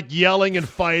kids are like yelling and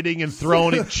fighting and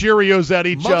throwing Cheerios at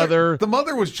each other. The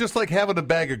mother was just like having a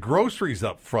bag of groceries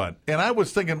up front. And I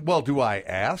was thinking, well, do I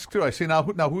ask? Do I say, now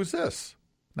who's this?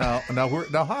 Now,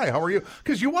 hi, how are you?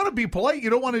 Because you want to be polite. You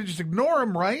don't want to just ignore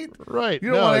him, right? Right.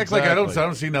 You don't want to act like I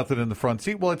don't see nothing in the front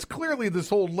seat. Well, it's clearly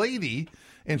this old lady,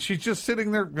 and she's just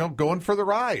sitting there, you know, going for the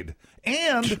ride.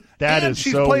 And that is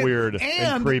she's so playing, weird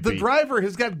and creepy. The driver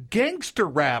has got gangster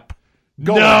rap.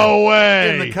 Going no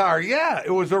way! In the car. Yeah, it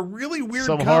was a really weird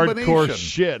Some combination. Hardcore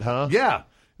shit, huh? Yeah.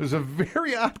 It was a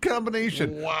very odd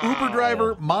combination. Wow. Uber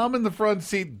driver, mom in the front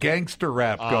seat, gangster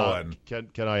rap going.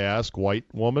 Can I ask, white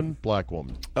woman, black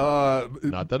woman?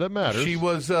 Not that it matters. She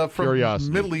was from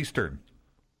Curiosity. Middle Eastern.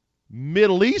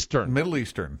 Middle Eastern? Middle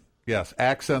Eastern. Yes,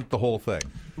 accent, the whole thing.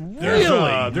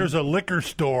 Really? There's a liquor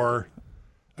store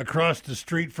across the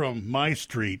street from my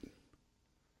street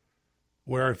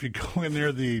where if you go in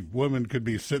there, the woman could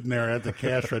be sitting there at the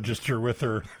cash register with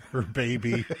her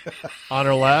baby. On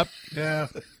her lap? Yeah.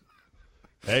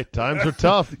 Hey, times are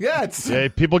tough. Yeah,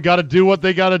 people got to do what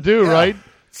they got to do, right?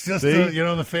 It's just,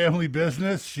 the family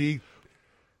business. She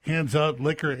hands out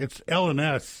liquor. It's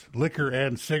L&S, liquor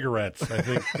and cigarettes. I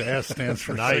think the S stands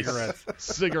for cigarettes.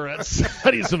 Cigarettes.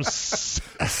 I need some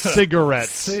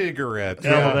cigarettes. Cigarettes.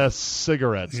 L&S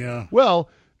cigarettes. Yeah. Well,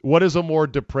 what is a more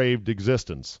depraved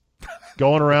existence?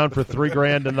 Going around for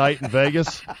 $3,000 a night in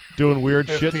Vegas, doing weird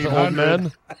shit to old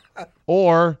men?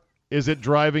 Or is it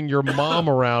driving your mom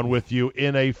around with you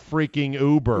in a freaking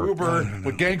Uber? Uber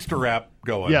with gangster rap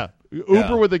going. Yeah.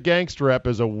 Uber with a gangster rap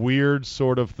is a weird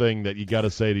sort of thing that you got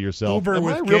to say to yourself. Uber Am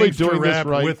with I really gangster doing rap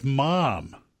this right? with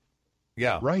mom.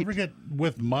 Yeah. Right. Uber get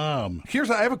with mom.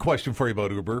 I have a question for you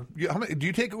about Uber. Do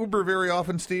you take Uber very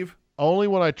often, Steve? Only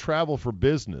when I travel for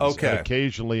business. Okay. And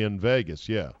occasionally in Vegas,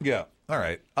 yeah. Yeah. All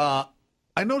right.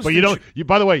 I noticed. But you don't.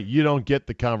 By the way, you don't get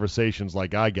the conversations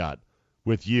like I got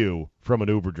with you from an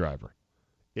Uber driver.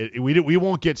 We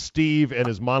won't get Steve and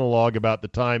his monologue about the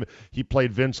time he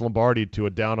played Vince Lombardi to a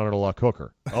down-on-her-luck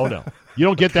hooker. Oh, no. You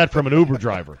don't get that from an Uber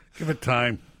driver. Give it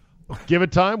time. Give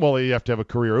it time? Well, you have to have a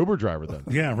career Uber driver then.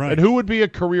 Yeah, right. And who would be a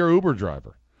career Uber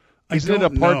driver? Isn't it a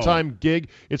part-time gig?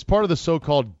 It's part of the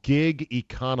so-called gig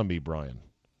economy, Brian.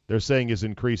 They're saying is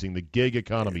increasing, the gig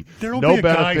economy. There will no be a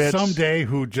benefits. guy someday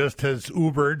who just has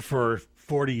Ubered for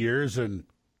 40 years and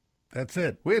that's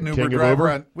it. We had an Uber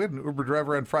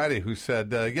driver on Friday who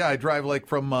said, I drive like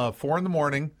from 4 in the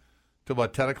morning till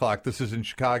about 10 o'clock. This is in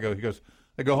Chicago. He goes,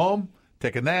 I go home,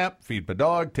 take a nap, feed my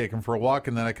dog, take him for a walk,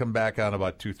 and then I come back on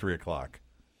about 2, 3 o'clock.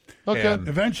 Okay. And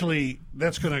eventually,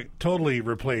 that's going to totally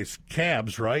replace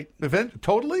cabs, right?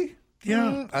 Totally?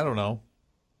 Yeah. I don't know.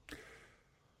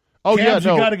 Oh, Cabs,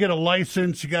 yeah, no. You got to get a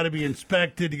license. You got to be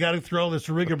inspected. You got to throw this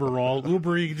rigmarole.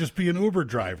 Uber, you can just be an Uber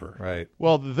driver. Right.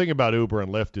 Well, the thing about Uber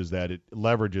and Lyft is that it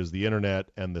leverages the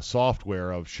internet and the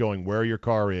software of showing where your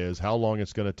car is, how long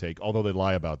it's going to take, although they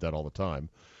lie about that all the time,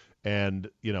 and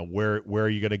where are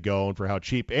you going to go and for how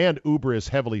cheap. And Uber is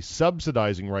heavily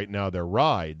subsidizing right now their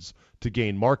rides to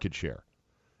gain market share.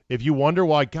 If you wonder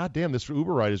why, goddamn, this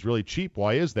Uber ride is really cheap,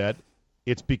 why is that?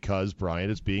 It's because,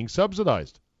 Brian, it's being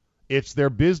subsidized. It's their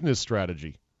business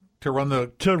strategy. To run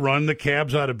the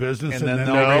cabs out of business and then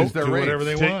they'll raise their do rates. whatever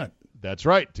they want. That's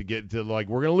right. To get to we're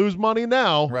going to lose money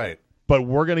now. Right. But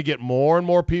we're going to get more and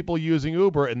more people using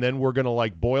Uber, and then we're going to,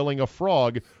 like boiling a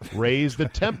frog, raise the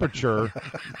temperature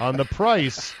on the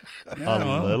price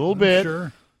a little bit,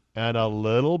 sure. and a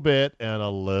little bit, and a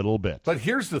little bit. But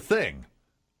here's the thing.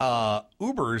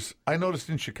 Ubers, I noticed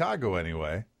in Chicago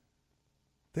anyway,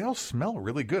 they all smell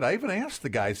really good. I even asked the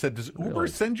guy, I said, does Uber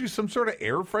send you some sort of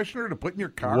air freshener to put in your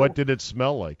car? What did it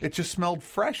smell like? It just smelled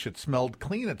fresh. It smelled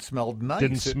clean. It smelled nice.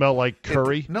 Didn't smell like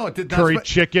curry? No, it did not. Curry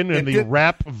chicken in the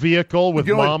wrap vehicle with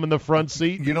mom in the front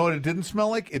seat? You know what it didn't smell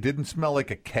like? It didn't smell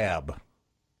like a cab.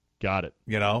 Got it.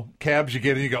 Cabs you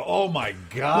get in, you go, oh my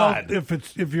God. Well,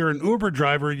 if you're an Uber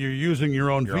driver, you're using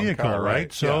your own vehicle, car,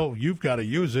 right? So you've got to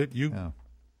use it.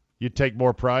 You take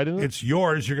more pride in it? It's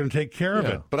yours. You're going to take care of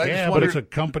it. But I just but wondered, it's a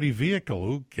company vehicle.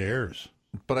 Who cares?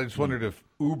 But I just wondered if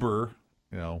Uber,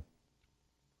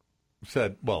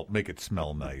 said, well, make it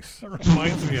smell nice. That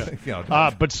reminds me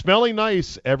of but smelling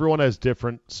nice, everyone has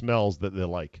different smells that they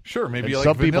like. Sure, maybe and you like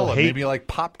some vanilla, people hate, maybe you like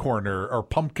popcorn or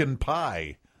pumpkin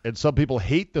pie. And some people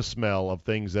hate the smell of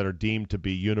things that are deemed to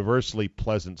be universally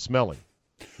pleasant smelling,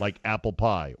 like apple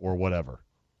pie or whatever.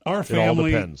 Our family, it all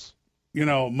depends.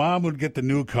 Mom would get the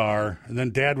new car, and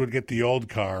then Dad would get the old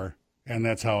car, and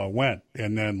that's how it went.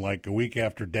 And then, like a week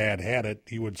after Dad had it,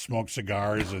 he would smoke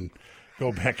cigars and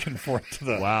go back and forth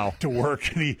to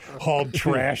work, and he hauled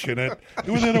trash in it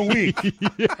within a week.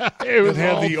 It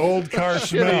had the old car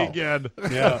smell again.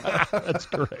 Yeah, that's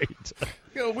great.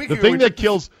 The thing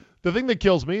that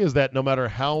kills me is that no matter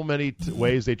how many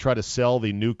ways they try to sell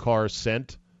the new car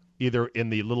scent, either in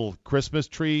the little Christmas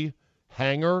tree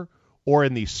hanger or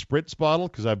in the spritz bottle,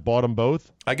 because I bought them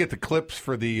both. I get the clips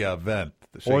for the vent.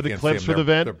 So or the clips for the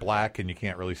vent. They're black and you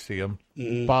can't really see them.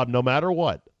 Bob, no matter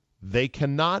what, they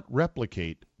cannot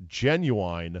replicate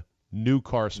genuine new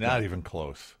car smell. Not even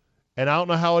close. And I don't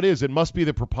know how it is. It must be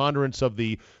the preponderance of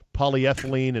the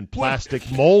polyethylene and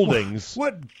plastic moldings.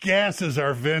 What gases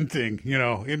are venting,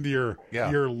 into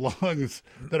your lungs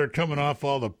that are coming off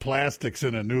all the plastics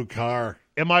in a new car?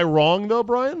 Am I wrong though,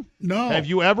 Brian? No. Have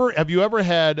you ever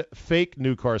had fake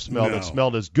new car smell that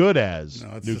smelled as good as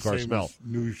new car smell?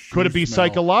 Could it be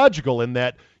psychological in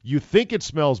that you think it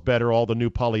smells better, all the new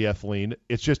polyethylene?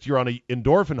 It's just you're on an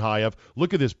endorphin high of,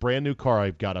 look at this brand new car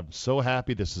I've got. I'm so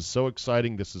happy. This is so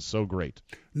exciting. This is so great.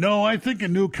 No, I think a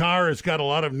new car has got a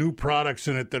lot of new products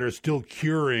in it that are still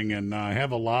curing and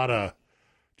have a lot of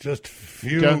just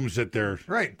fumes that they're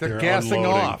gassing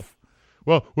unloading. off.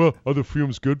 Well, are the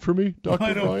fumes good for me,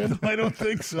 Dr. Ryan? I don't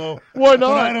think so. Why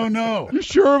not? But I don't know. You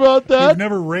sure about that? We've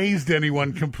never raised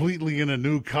anyone completely in a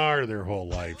new car their whole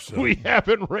life. So. We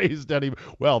haven't raised any.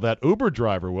 Well, that Uber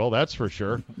driver will, that's for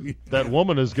sure. That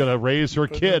woman is going to raise her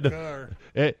kid. Or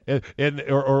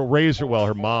raise her. Well,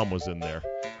 her mom was in there.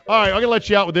 All right, I'm going to let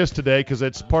you out with this today because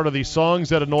it's part of the songs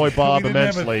that annoy Bob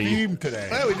immensely. We didn't have a theme today.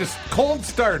 Well, we just cold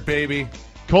start, baby.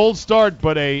 Cold start,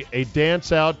 but a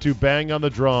dance out to Bang on the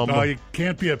Drum. Oh, you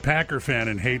can't be a Packer fan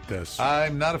and hate this.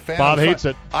 I'm not a fan. Bob hates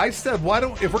it. I said, if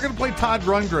we're going to play Todd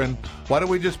Rundgren, why don't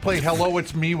we just play Hello,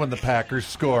 It's Me when the Packers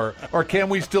score? Or can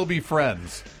we still be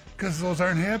friends? Because those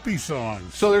aren't happy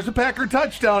songs. So there's a Packer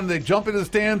touchdown, and they jump into the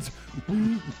stands.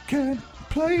 We can't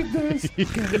play this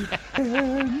game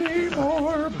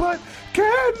anymore, but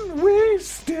can we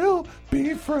still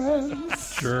be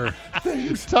friends? Sure.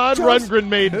 Todd Rundgren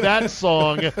made that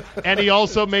song, and he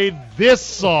also made this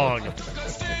song.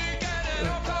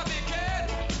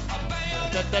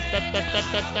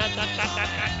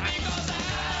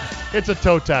 It's a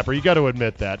toe tapper. You got to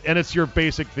admit that. And it's your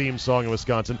basic theme song in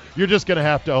Wisconsin. You're just going to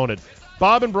have to own it.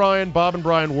 Bob and Brian,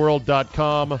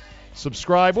 BobandBrianWorld.com.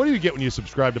 Subscribe. What do you get when you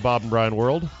subscribe to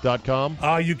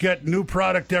BobandBrianWorld.com? You get new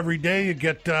product every day. You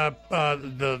get the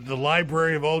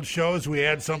library of old shows. We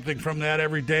add something from that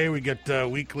every day. We get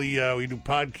weekly. We do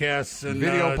podcasts and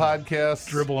video podcasts.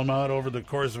 Dribble them out over the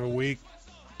course of a week.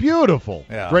 Beautiful.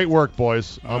 Yeah. Great work,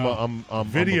 boys.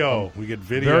 Video. We get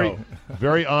video. Very,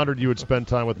 very honored you would spend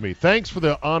time with me. Thanks for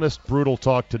the honest, brutal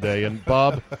talk today. And,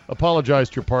 Bob, apologize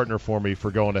to your partner for me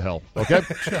for going to hell, okay?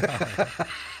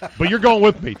 But you're going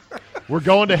with me. We're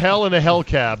going to hell in a hell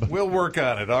cab. We'll work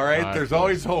on it, all right? All right, There's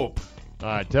always hope. All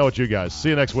right, tell it you guys. See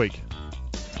you next week.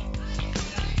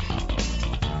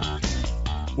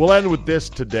 We'll end with this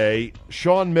today.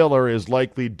 Sean Miller is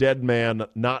likely dead man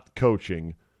not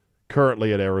coaching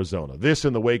currently at Arizona. This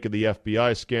in the wake of the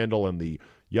FBI scandal and the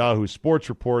Yahoo Sports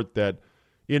report that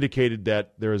indicated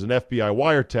that there is an FBI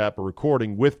wiretap, a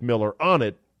recording with Miller on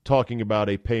it, talking about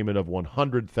a payment of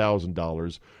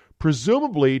 $100,000,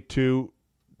 presumably to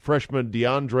freshman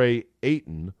DeAndre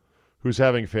Ayton, who's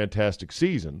having a fantastic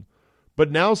season.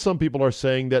 But now some people are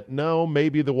saying that no,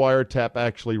 maybe the wiretap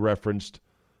actually referenced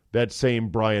that same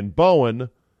Brian Bowen,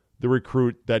 the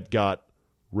recruit that got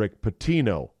Rick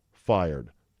Pitino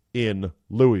fired in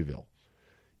Louisville.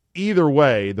 Either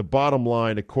way, the bottom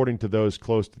line, according to those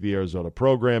close to the Arizona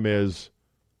program, is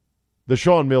the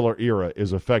Sean Miller era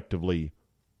is effectively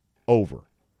over.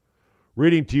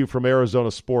 Reading to you from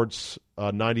Arizona Sports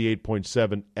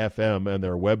 98.7 FM and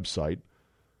their website,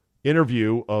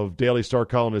 interview of Daily Star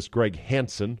columnist Greg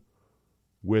Hansen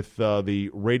with the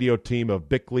radio team of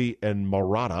Bickley and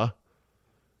Murata.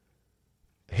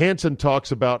 Hansen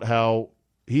talks about how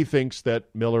he thinks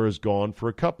that Miller is gone for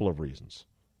a couple of reasons.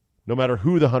 No matter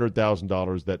who the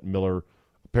 $100,000 that Miller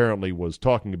apparently was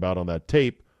talking about on that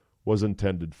tape was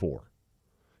intended for.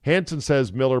 Hansen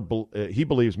says he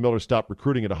believes Miller stopped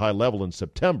recruiting at a high level in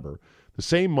September, the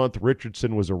same month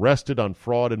Richardson was arrested on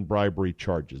fraud and bribery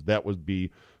charges. That would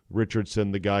be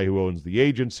Richardson, the guy who owns the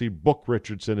agency. Book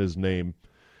Richardson, his name.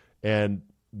 And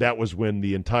that was when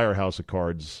the entire house of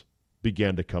cards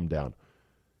began to come down.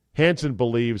 Hansen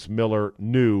believes Miller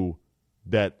knew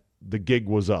that the gig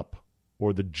was up,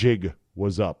 or the jig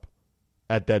was up,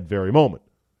 at that very moment,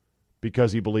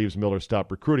 because he believes Miller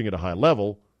stopped recruiting at a high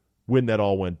level when that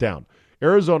all went down.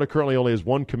 Arizona currently only has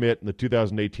one commit in the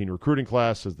 2018 recruiting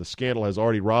class, as the scandal has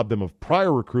already robbed them of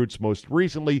prior recruits, most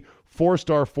recently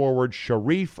four-star forward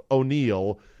Sharif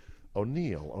O'Neal.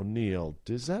 O'Neal,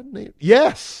 does that name?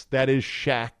 Yes, that is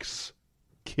Shaq's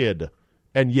kid.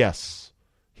 And yes,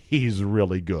 he's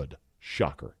really good.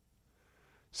 Shocker.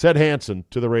 Said Hansen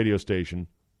to the radio station,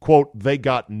 quote, "They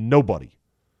got nobody.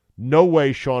 No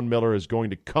way Sean Miller is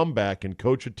going to come back and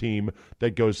coach a team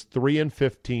that goes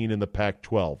 3-15 in the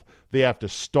Pac-12. They have to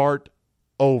start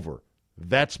over.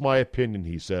 That's my opinion,"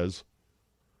 he says.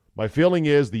 "My feeling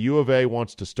is the U of A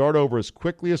wants to start over as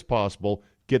quickly as possible,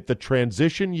 get the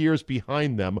transition years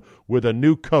behind them with a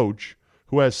new coach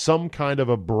who has some kind of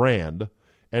a brand,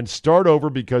 and start over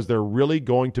because they're really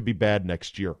going to be bad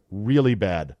next year. Really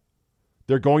bad.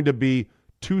 They're going to be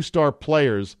two-star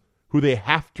players who they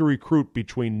have to recruit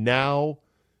between now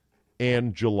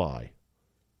and July."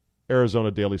 Arizona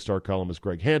Daily Star columnist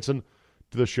Greg Hansen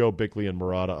to the show Bickley and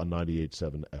Murata on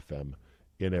 98.7 FM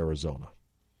in Arizona.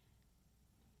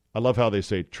 I love how they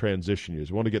say transition years.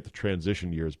 We want to get the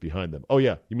transition years behind them. Oh,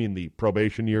 yeah, you mean the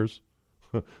probation years?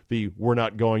 The we're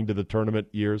not going to the tournament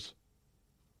years?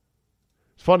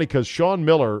 It's funny because Sean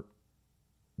Miller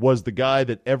was the guy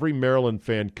that every Maryland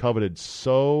fan coveted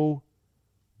so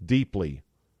deeply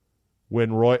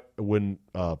when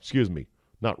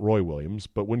not Roy Williams,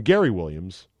 but when Gary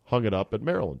Williams hung it up at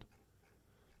Maryland.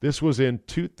 This was in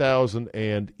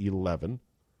 2011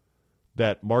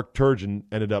 that Mark Turgeon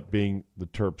ended up being the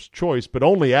Terps' choice, but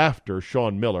only after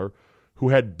Sean Miller, who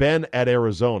had been at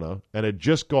Arizona and had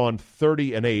just gone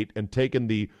 30-8 and taken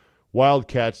the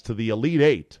Wildcats to the Elite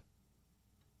Eight,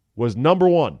 was number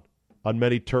one on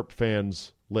many Terp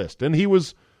fans' list. And he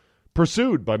was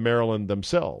pursued by Maryland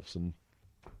themselves. And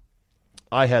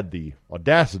I had the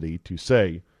audacity to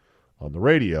say on the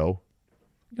radio,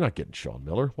 "You're not getting Sean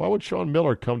Miller. Why would Sean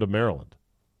Miller come to Maryland?"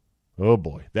 Oh,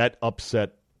 boy. That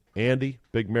upset Andy,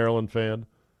 big Maryland fan,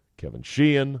 Kevin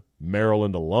Sheehan,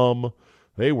 Maryland alum.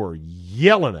 They were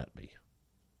yelling at me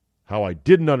how I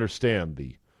didn't understand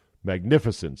the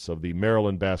magnificence of the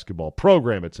Maryland basketball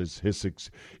program, its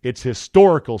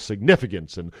historical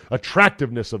significance and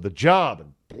attractiveness of the job,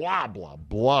 and blah, blah,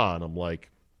 blah. And I'm like,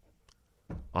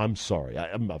 I'm sorry.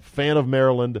 I'm a fan of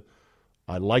Maryland.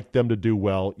 I like them to do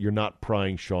well. You're not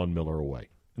prying Sean Miller away.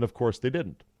 And, of course, they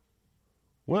didn't.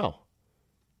 Well,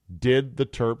 did the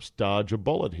Terps dodge a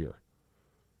bullet here?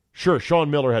 Sure, Sean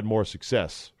Miller had more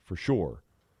success, for sure,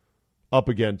 up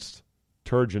against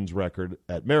Turgeon's record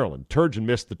at Maryland. Turgeon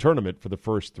missed the tournament for the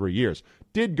first 3 years.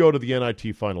 Did go to the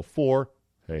NIT Final Four.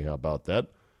 Hey, how about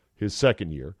that? His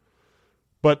second year.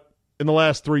 But in the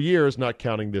last 3 years, not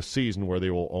counting this season where they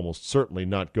will almost certainly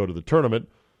not go to the tournament,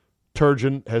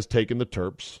 Turgeon has taken the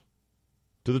Terps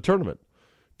to the tournament.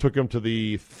 Took them to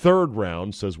the third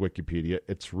round, says Wikipedia.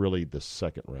 It's really the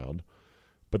second round.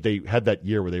 But they had that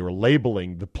year where they were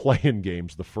labeling the play-in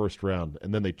games the first round,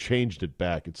 and then they changed it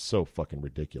back. It's so fucking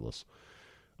ridiculous.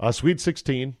 Sweet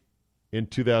 16 in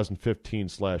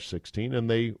 2015/16, and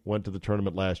they went to the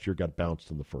tournament last year, got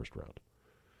bounced in the first round.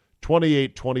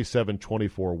 28, 27,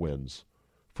 24 wins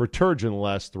for Turgeon in the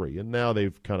last 3, and now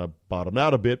they've kind of bottomed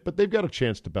out a bit, but they've got a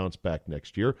chance to bounce back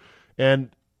next year. And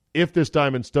if this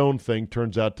Diamond Stone thing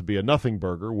turns out to be a nothing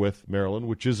burger with Maryland,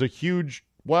 which is a huge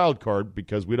wild card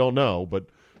because we don't know, but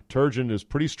Turgeon is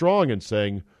pretty strong in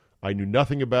saying, I knew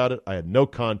nothing about it, I had no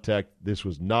contact, this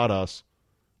was not us,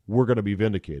 we're going to be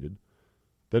vindicated,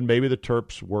 then maybe the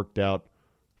Terps worked out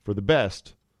for the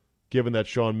best, given that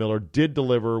Sean Miller did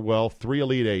deliver, 3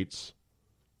 Elite Eights,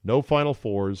 no Final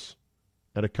Fours,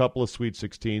 and a couple of Sweet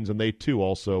 16s, and they, too,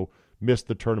 also missed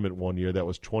the tournament one year. That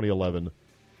was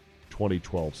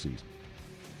 2011-2012 season.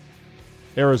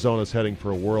 Arizona's heading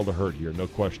for a world of hurt here, no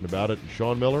question about it. And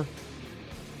Sean Miller,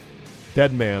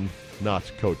 dead man, not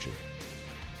coaching.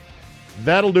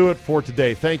 That'll do it for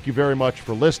today. Thank you very much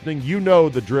for listening. You know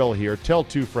the drill here. Tell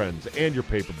 2 friends and your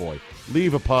paperboy.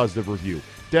 Leave a positive review.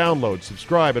 Download,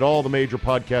 subscribe at all the major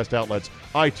podcast outlets,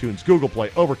 iTunes, Google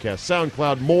Play, Overcast,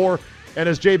 SoundCloud, more. And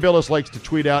as Jay Billis likes to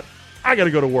tweet out, I got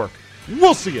to go to work.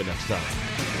 We'll see you next time.